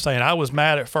 That's what I'm saying. I was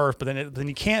mad at first, but then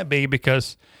you can't be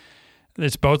because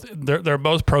it's both. They're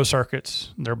both pro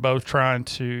circuits. They're both trying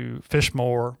to fish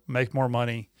more, make more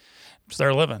money. It's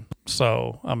their living.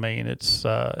 So I mean, it's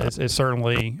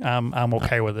certainly I'm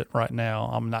okay with it right now.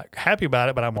 I'm not happy about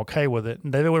it, but I'm okay with it.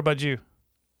 David, what about you?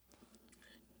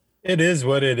 It is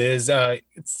what it is.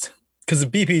 It's because the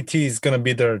BPT is going to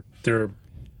be their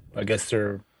I guess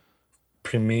their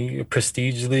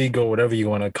prestige league or whatever you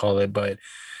want to call it. But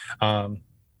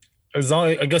as long,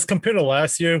 I guess compared to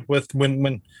last year with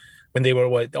when they were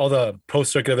all the pro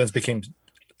circuit events became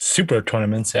super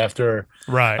tournaments after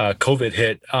COVID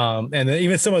hit. And then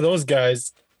even some of those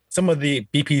guys, some of the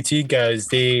BPT guys,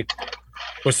 they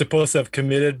were supposed to have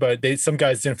committed, but some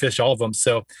guys didn't fish all of them.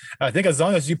 So I think as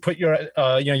long as you put your,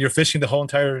 you're fishing the whole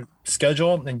entire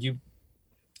schedule and you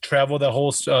travel the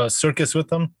whole circus with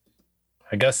them,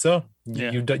 I guess so. Yeah.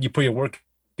 You put your work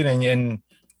in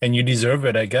and you deserve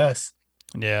it, I guess.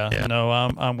 Yeah. No,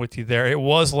 I'm with you there. It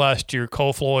was last year.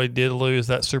 Cole Floyd did lose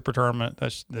that super tournament,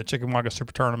 that's the Chickamauga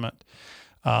super tournament,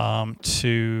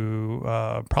 to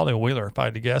probably a Wheeler, if I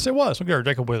had to guess. It was. We'll give her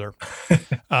Jacob Wheeler.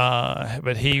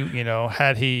 But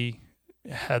he,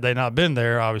 had they not been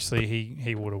there, obviously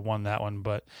he would have won that one.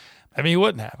 But I mean, he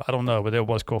wouldn't have. I don't know, but it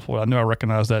was Cole Floyd. I knew I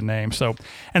recognized that name. So,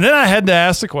 and then I had to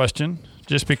ask the question,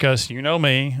 just because you know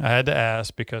me, I had to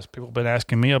ask because people have been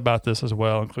asking me about this as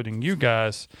well, including you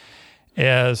guys.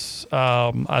 As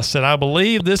I said, I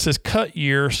believe this is cut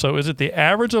year. So is it the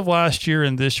average of last year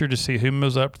and this year to see who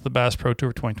moves up to the Bass Pro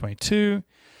Tour 2022?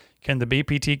 Can the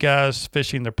BPT guys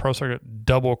fishing the pro circuit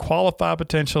double qualify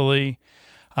potentially?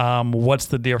 What's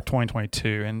the deal for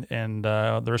 2022? And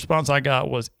the response I got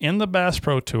was, in the Bass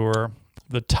Pro Tour,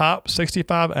 the top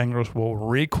 65 anglers will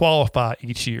re-qualify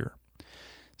each year.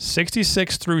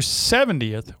 66th through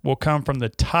 70th will come from the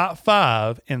top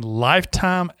 5 in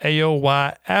lifetime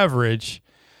AOY average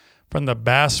from the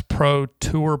Bass Pro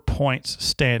Tour points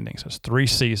standings. That's 3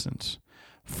 seasons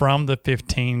from the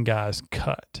 15 guys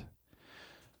cut.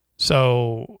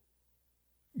 So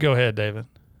go ahead, David.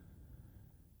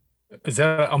 Is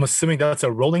that? I'm assuming that's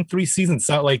a rolling 3 seasons. It's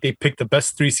not like they picked the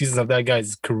best 3 seasons of that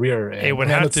guy's career. It would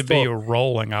have to be a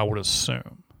rolling, I would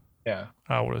assume. Yeah,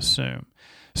 I would assume.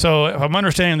 So if I'm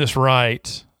understanding this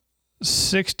right,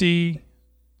 66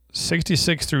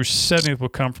 through 70th will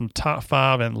come from top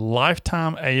 5 and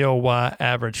lifetime AOY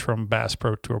average from Bass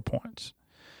Pro Tour points.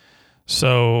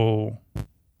 So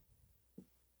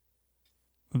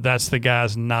that's the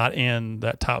guys not in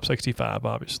that top 65,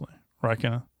 obviously. Right,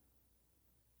 Kenna?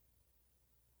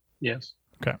 Yes.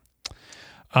 Okay.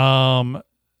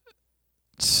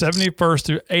 71st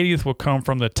through 80th will come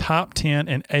from the top 10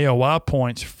 in AOY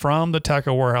points from the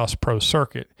Tackle Warehouse Pro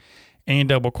Circuit. Any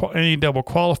double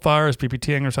qualifiers,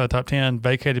 BPT anglers out of the top 10,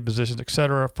 vacated positions,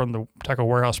 etc., from the Tackle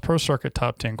Warehouse Pro Circuit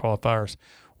top 10 qualifiers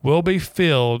will be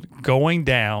filled going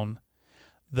down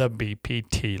the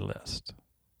BPT list.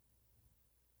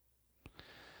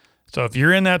 So if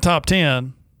you're in that top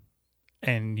 10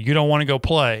 and you don't want to go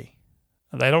play,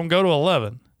 they don't go to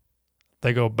 11.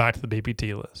 They go back to the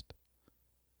BPT list.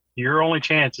 Your only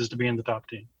chance is to be in the top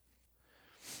 10.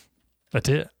 That's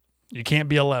it. You can't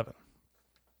be 11.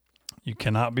 You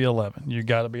cannot be 11. You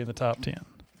got to be in the top 10.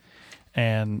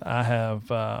 And I have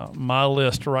my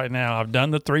list right now. I've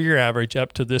done the 3-year average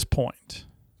up to this point.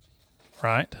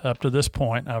 Right? Up to this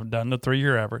point, I've done the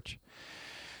 3-year average.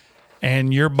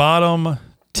 And your bottom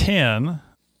 10,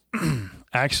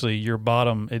 actually, your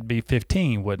bottom, it'd be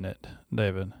 15, wouldn't it,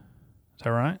 David? Is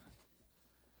that right?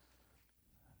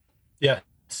 Yeah.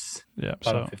 Yeah.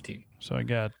 Bottom So 15. So I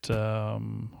got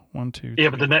 1, 2. Yeah,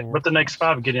 3, but the next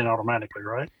 5 get in automatically,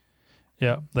 right?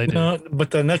 Yeah, they do. No,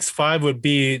 but the next 5 would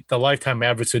be the lifetime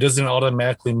average, so it doesn't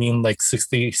automatically mean like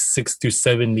 66 to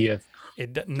 70th.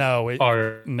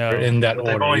 Are in that but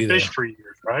order. They've only either. fished for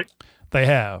years, right? They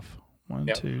have. 1,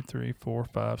 Yep. 2, 3, 4,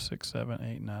 5, 6, 7,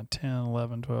 8, 9, 10,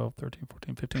 11, 12, 13,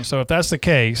 14, 15. So if that's the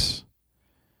case,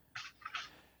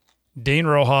 Dean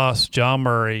Rojas, John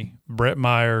Murray, Brett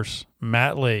Myers,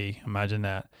 Matt Lee, imagine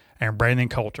that, and Brandon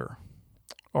Coulter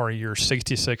are your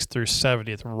 66th through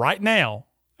 70th right now,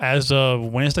 as of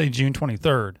Wednesday, June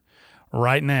 23rd.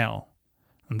 Right now,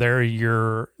 they're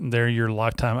your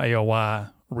lifetime AOY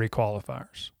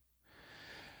requalifiers.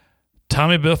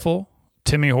 Tommy Biffle,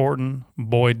 Timmy Horton,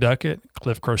 Boyd Duckett,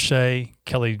 Cliff Crochet,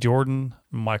 Kelly Jordan,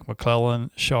 Mike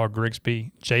McClellan, Shaw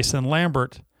Grigsby, Jason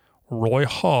Lambert, Roy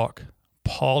Hawk,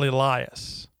 Paul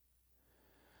Elias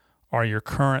are your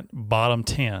current bottom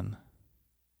 10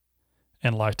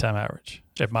 in lifetime average,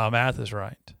 if my math is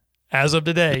right. As of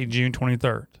today, June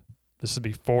 23rd. This is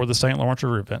before the St. Lawrence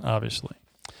River event, obviously.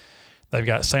 They've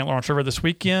got St. Lawrence River this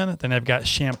weekend. Then they've got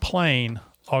Champlain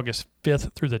August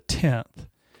 5th through the 10th.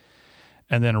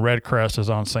 And then Red Crest is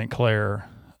on St. Clair.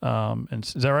 And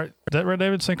is that right? Is that right,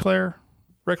 David? St. Clair?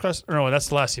 Red Crest? Or no, that's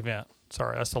the last event.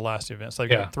 Sorry, that's the last event. So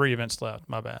they've got 3 events left.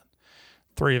 My bad.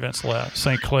 3 events left.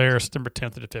 St. Clair, September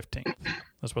 10th to the 15th.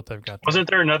 That's what they've got. Wasn't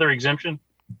there another exemption?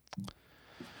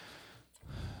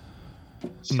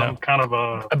 Some kind of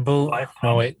a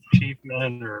lifetime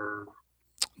achievement, or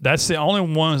that's the only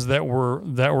ones that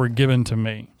were given to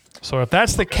me. So if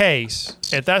that's the case,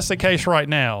 right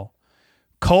now,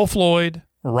 Cole Floyd,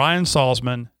 Ryan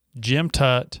Salzman, Jim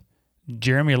Tutt,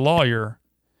 Jeremy Lawyer,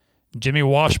 Jimmy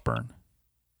Washburn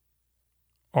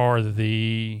are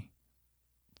the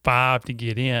 5 to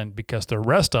get in, because the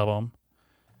rest of them,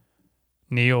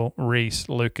 Neil, Reese,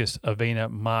 Lucas, Avina,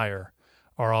 Meyer,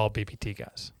 are all BPT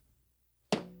guys.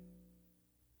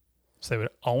 So they would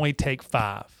only take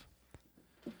 5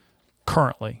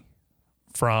 currently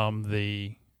from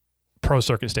the Pro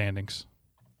Circuit standings.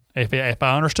 If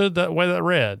I understood the way that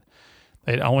read,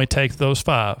 they'd only take those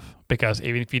 5, because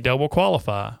even if you double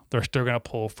qualify, they're still going to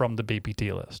pull from the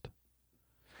BPT list.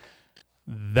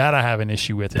 That I have an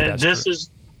issue with. And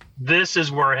this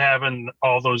is where having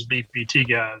all those BPT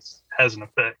guys has an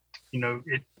effect. You know,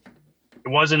 it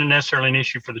wasn't necessarily an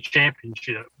issue for the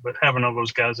championship, but having all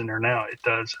those guys in there now, it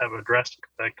does have a drastic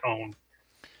effect on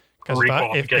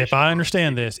requalification. If I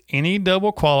understand this, any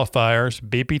double qualifiers,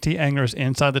 BPT anglers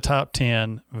inside the top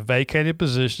 10, vacated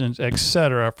positions,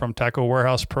 etc., from Tackle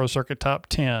Warehouse Pro Circuit top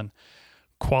 10,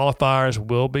 qualifiers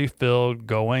will be filled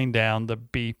going down the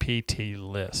BPT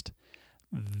list.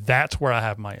 That's where I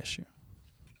have my issue.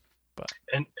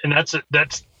 And that's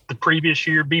the previous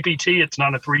year BPT. It's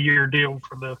not a 3-year deal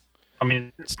for the I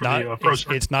mean, it's not.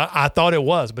 It's not. I thought it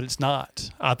was, but it's not.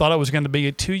 I thought it was going to be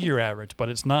a 2-year average, but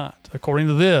it's not. According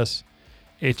to this,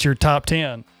 it's your top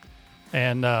 10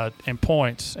 and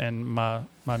points, and my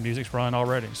music's run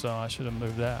already, so I should have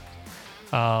moved that.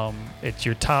 It's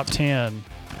your top 10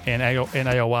 in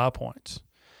AOY points.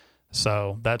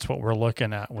 So that's what we're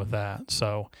looking at with that.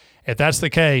 So if that's the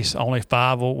case, only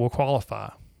 5 will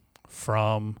qualify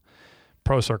from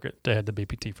Pro Circuit to head to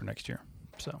BPT for next year.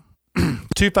 So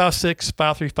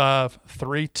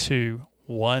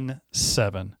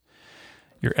 256-535-3217,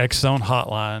 your X Zone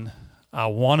hotline. I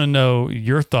want to know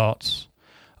your thoughts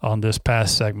on this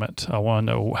past segment. I want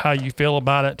to know how you feel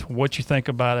about it, what you think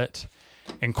about it.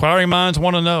 Inquiring minds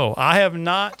want to know. I have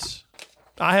not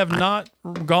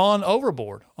gone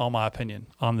overboard on my opinion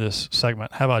on this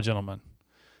segment. How about, gentlemen?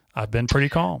 I've been pretty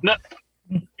calm. No,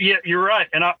 yeah, you're right.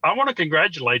 And I want to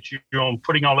congratulate you on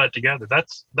putting all that together.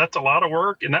 That's a lot of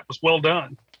work, and that was well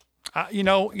done. You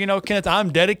know, Kenneth,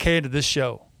 I'm dedicated to this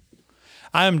show.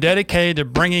 I am dedicated to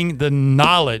bringing the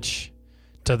knowledge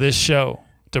to this show,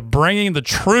 to bringing the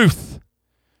truth,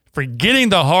 for getting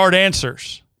the hard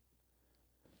answers.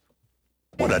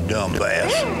 What a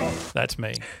dumbass. That's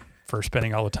me for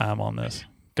spending all the time on this,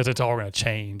 because it's all going to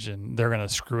change and they're going to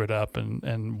screw it up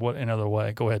and what another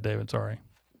way. Go ahead, David. Sorry.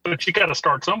 But you got to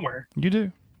start somewhere. You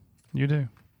do.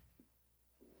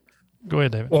 Go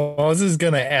ahead, David. Well, I was just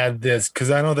going to add this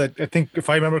because I think if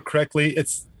I remember correctly,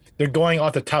 they're going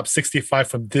off the top 65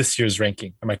 from this year's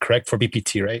ranking. Am I correct for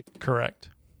BPT, right? Correct.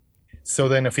 So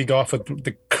then if we go off of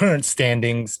the current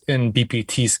standings in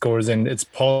BPT scores, and it's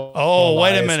Paul. Oh,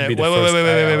 wait a minute.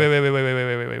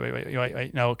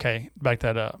 Wait. No, okay. Back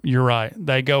that up. You're right.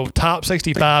 They go top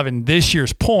 65 in this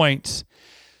year's points,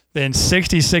 then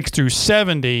 66 through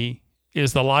 70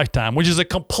 is the lifetime, which is a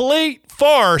complete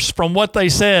farce from what they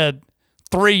said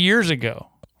 3 years ago,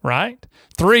 right?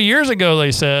 3 years ago,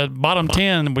 they said bottom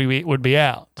 10 would be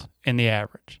out in the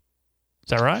average. Is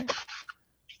that right?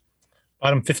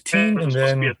 Bottom 15, and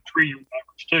then be a 3-year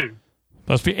average too.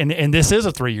 And this is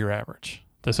a 3-year average.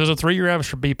 This is a 3-year average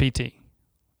for BPT.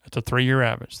 It's a 3-year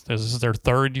average. This is their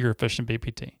 3rd year efficient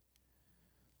BPT.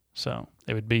 So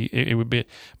it would be.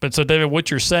 But so David, what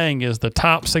you're saying is the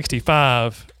top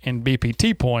 65 in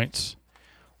BPT points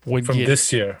would from get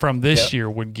this year. From this year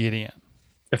would get in.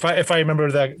 If I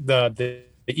remember that the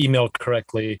email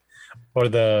correctly, or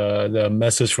the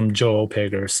message from Joe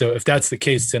Opeger. So if that's the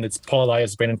case, then it's Paul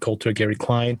Elias, Brandon Coulter, Gary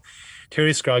Klein,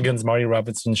 Terry Scroggins, Marty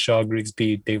Robinson, Shaw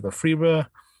Grigsby, Dave LaFribra,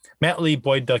 Matt Lee,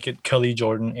 Boyd Duckett, Kelly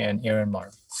Jordan, and Aaron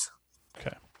Martins.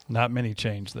 Okay. Not many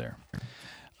change there.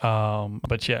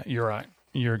 But yeah, you're right.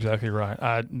 You're exactly right.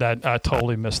 I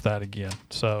totally missed that again.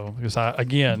 So because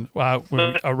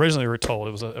we originally were told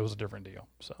it was a different deal.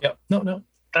 So yeah, no.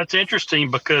 That's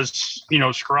interesting because,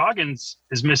 Scroggins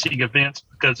is missing events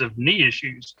because of knee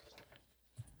issues.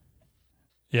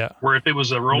 Yeah. Where if it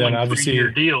was a rolling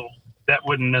 3-year deal, that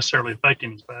wouldn't necessarily affect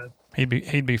him as bad.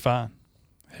 He'd be fine.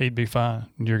 He'd be fine.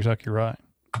 You're exactly right.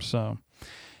 So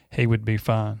he would be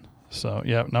fine. So,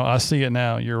 yeah, no, I see it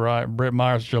now. You're right. Britt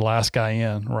Myers is your last guy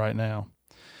in right now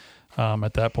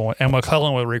at that point. And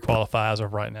McClellan would requalify as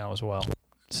of right now as well.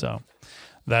 So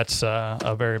that's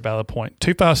a very valid point.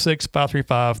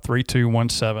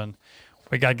 256-535-3217.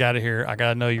 We got to get out of here. I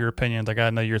got to know your opinions. I got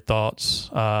to know your thoughts.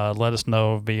 Let us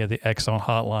know via the X Zone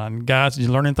hotline. Guys, did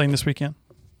you learn anything this weekend?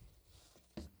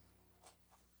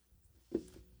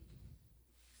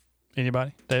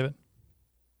 Anybody? David?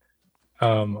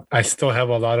 I still have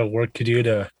a lot of work to do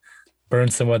to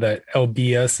burn some of that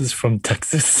LBSs from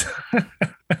Texas.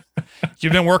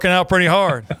 You've been working out pretty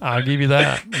hard. I'll give you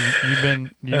that. You've been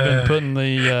putting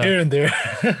the here and there.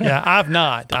 Yeah, I've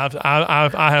not.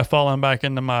 I have fallen back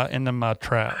into my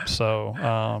trap.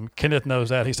 So Kenneth knows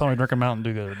that. He saw me drink a Mountain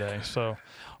Dew the other day. So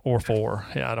or 4.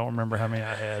 Yeah, I don't remember how many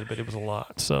I had, but it was a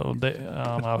lot. So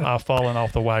I've fallen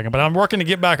off the wagon, but I'm working to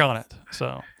get back on it.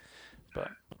 So, but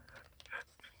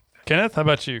Kenneth, how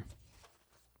about you?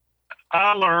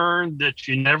 I learned that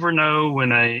you never know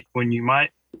when you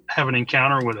might have an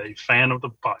encounter with a fan of the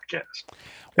podcast.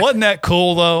 Wasn't that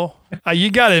cool though? You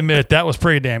got to admit that was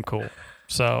pretty damn cool.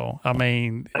 So, I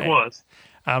mean, it was.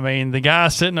 I mean, the guy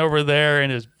sitting over there in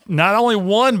his not only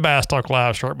one Bass Talk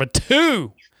Live shirt, but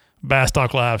 2 Bass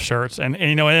Talk Live shirts, and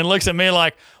and it looks at me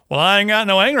like, well, I ain't got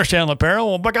no Angler's Channel apparel.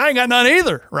 Well, but I ain't got none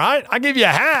either, right? I give you a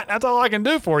hat. That's all I can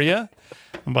do for you.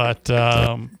 But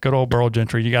good old Burl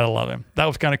Gentry, you got to love him. That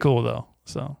was kind of cool though.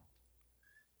 So.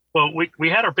 Well, we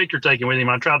had our picture taken with him.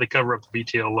 I tried to cover up the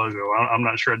BTL logo. I'm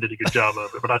not sure I did a good job of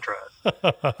it, but I tried.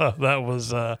 That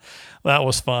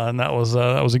was fun. That was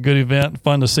a good event.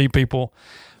 Fun to see people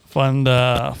fun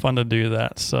to do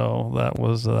that. So that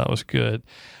was good.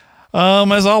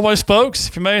 As always, folks,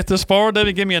 if you made it this far,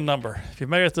 David, give me a number. If you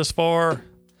made it this far,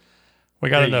 we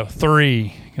got to know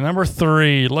 3. Number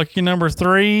 3, lucky number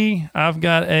 3. I've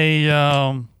got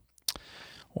a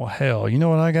well, hell, you know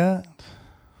what I got?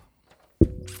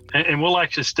 And we'll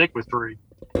actually stick with 3.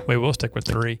 We will stick with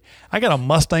 3. I got a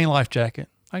Mustang life jacket.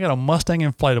 I got a Mustang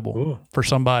inflatable for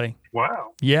somebody.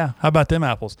 Wow. Yeah. How about them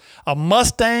apples? A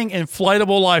Mustang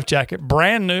inflatable life jacket,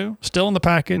 brand new, still in the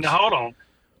package. Now,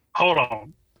 hold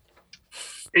on.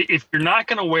 If you're not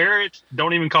going to wear it,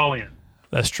 don't even call in.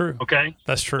 That's true. Okay?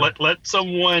 That's true. Let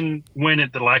someone win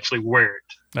it that'll actually wear it.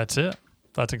 That's it.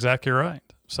 That's exactly right.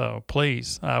 So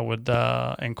please, I would,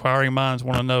 inquiring minds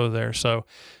want to know there. So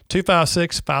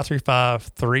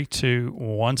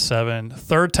 256-535-3217.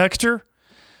 Third texter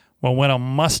will win a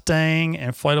Mustang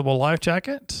inflatable life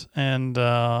jacket and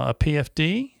a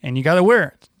PFD, and you got to wear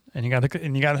it, and you got to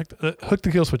hook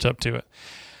the kill switch up to it.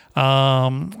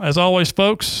 As always,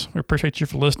 folks, we appreciate you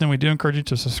for listening. We do encourage you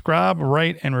to subscribe,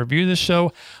 rate, and review this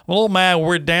show. I'm a little mad.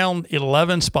 We're down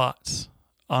 11 spots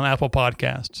on Apple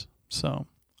Podcasts. So,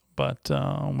 but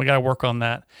we got to work on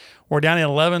that. We're down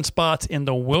 11 spots in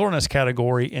the wilderness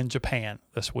category in Japan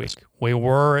this week. We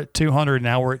were at 200.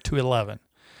 Now we're at 211.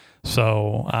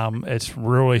 So it's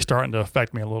really starting to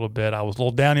affect me a little bit. I was a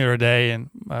little down the other day, and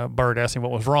Bird asked me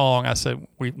what was wrong. I said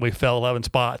we fell 11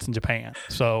 spots in Japan.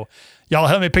 So y'all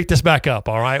help me pick this back up,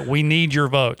 all right? We need your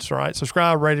votes, all right?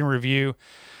 Subscribe, rate, and review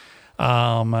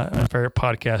my favorite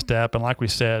podcast app. And like we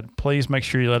said, please make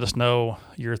sure you let us know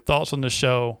your thoughts on the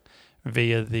show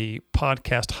via the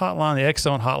podcast hotline, the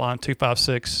X-Zone hotline,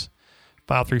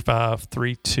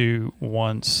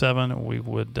 256-535-3217. We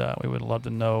would love to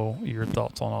know your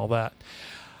thoughts on all that.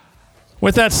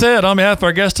 With that said, on behalf of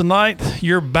our guest tonight,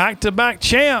 your back-to-back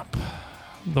champ,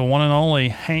 the one and only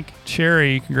Hank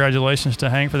Cherry. Congratulations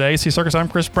to Hank for the AC Circus. I'm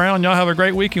Chris Brown. Y'all have a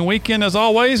great week and weekend as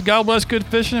always. God bless good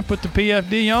fishing. Put the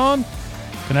PFD on.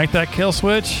 Connect that kill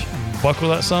switch. Buckle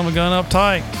that son of a gun up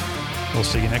tight. We'll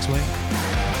see you next week.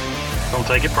 Don't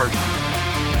take it personal.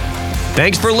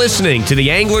 Thanks for listening to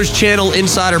the Anglers Channel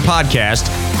Insider Podcast,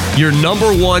 your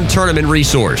 #1 tournament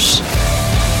resource.